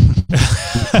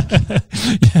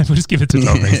 Yeah, we'll just give it to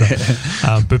Tom next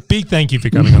time. But big thank you for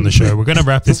coming on the show. We're going to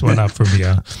wrap this one up from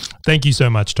here. Thank you so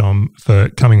much, Tom, for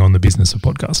coming on the business of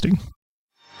podcasting.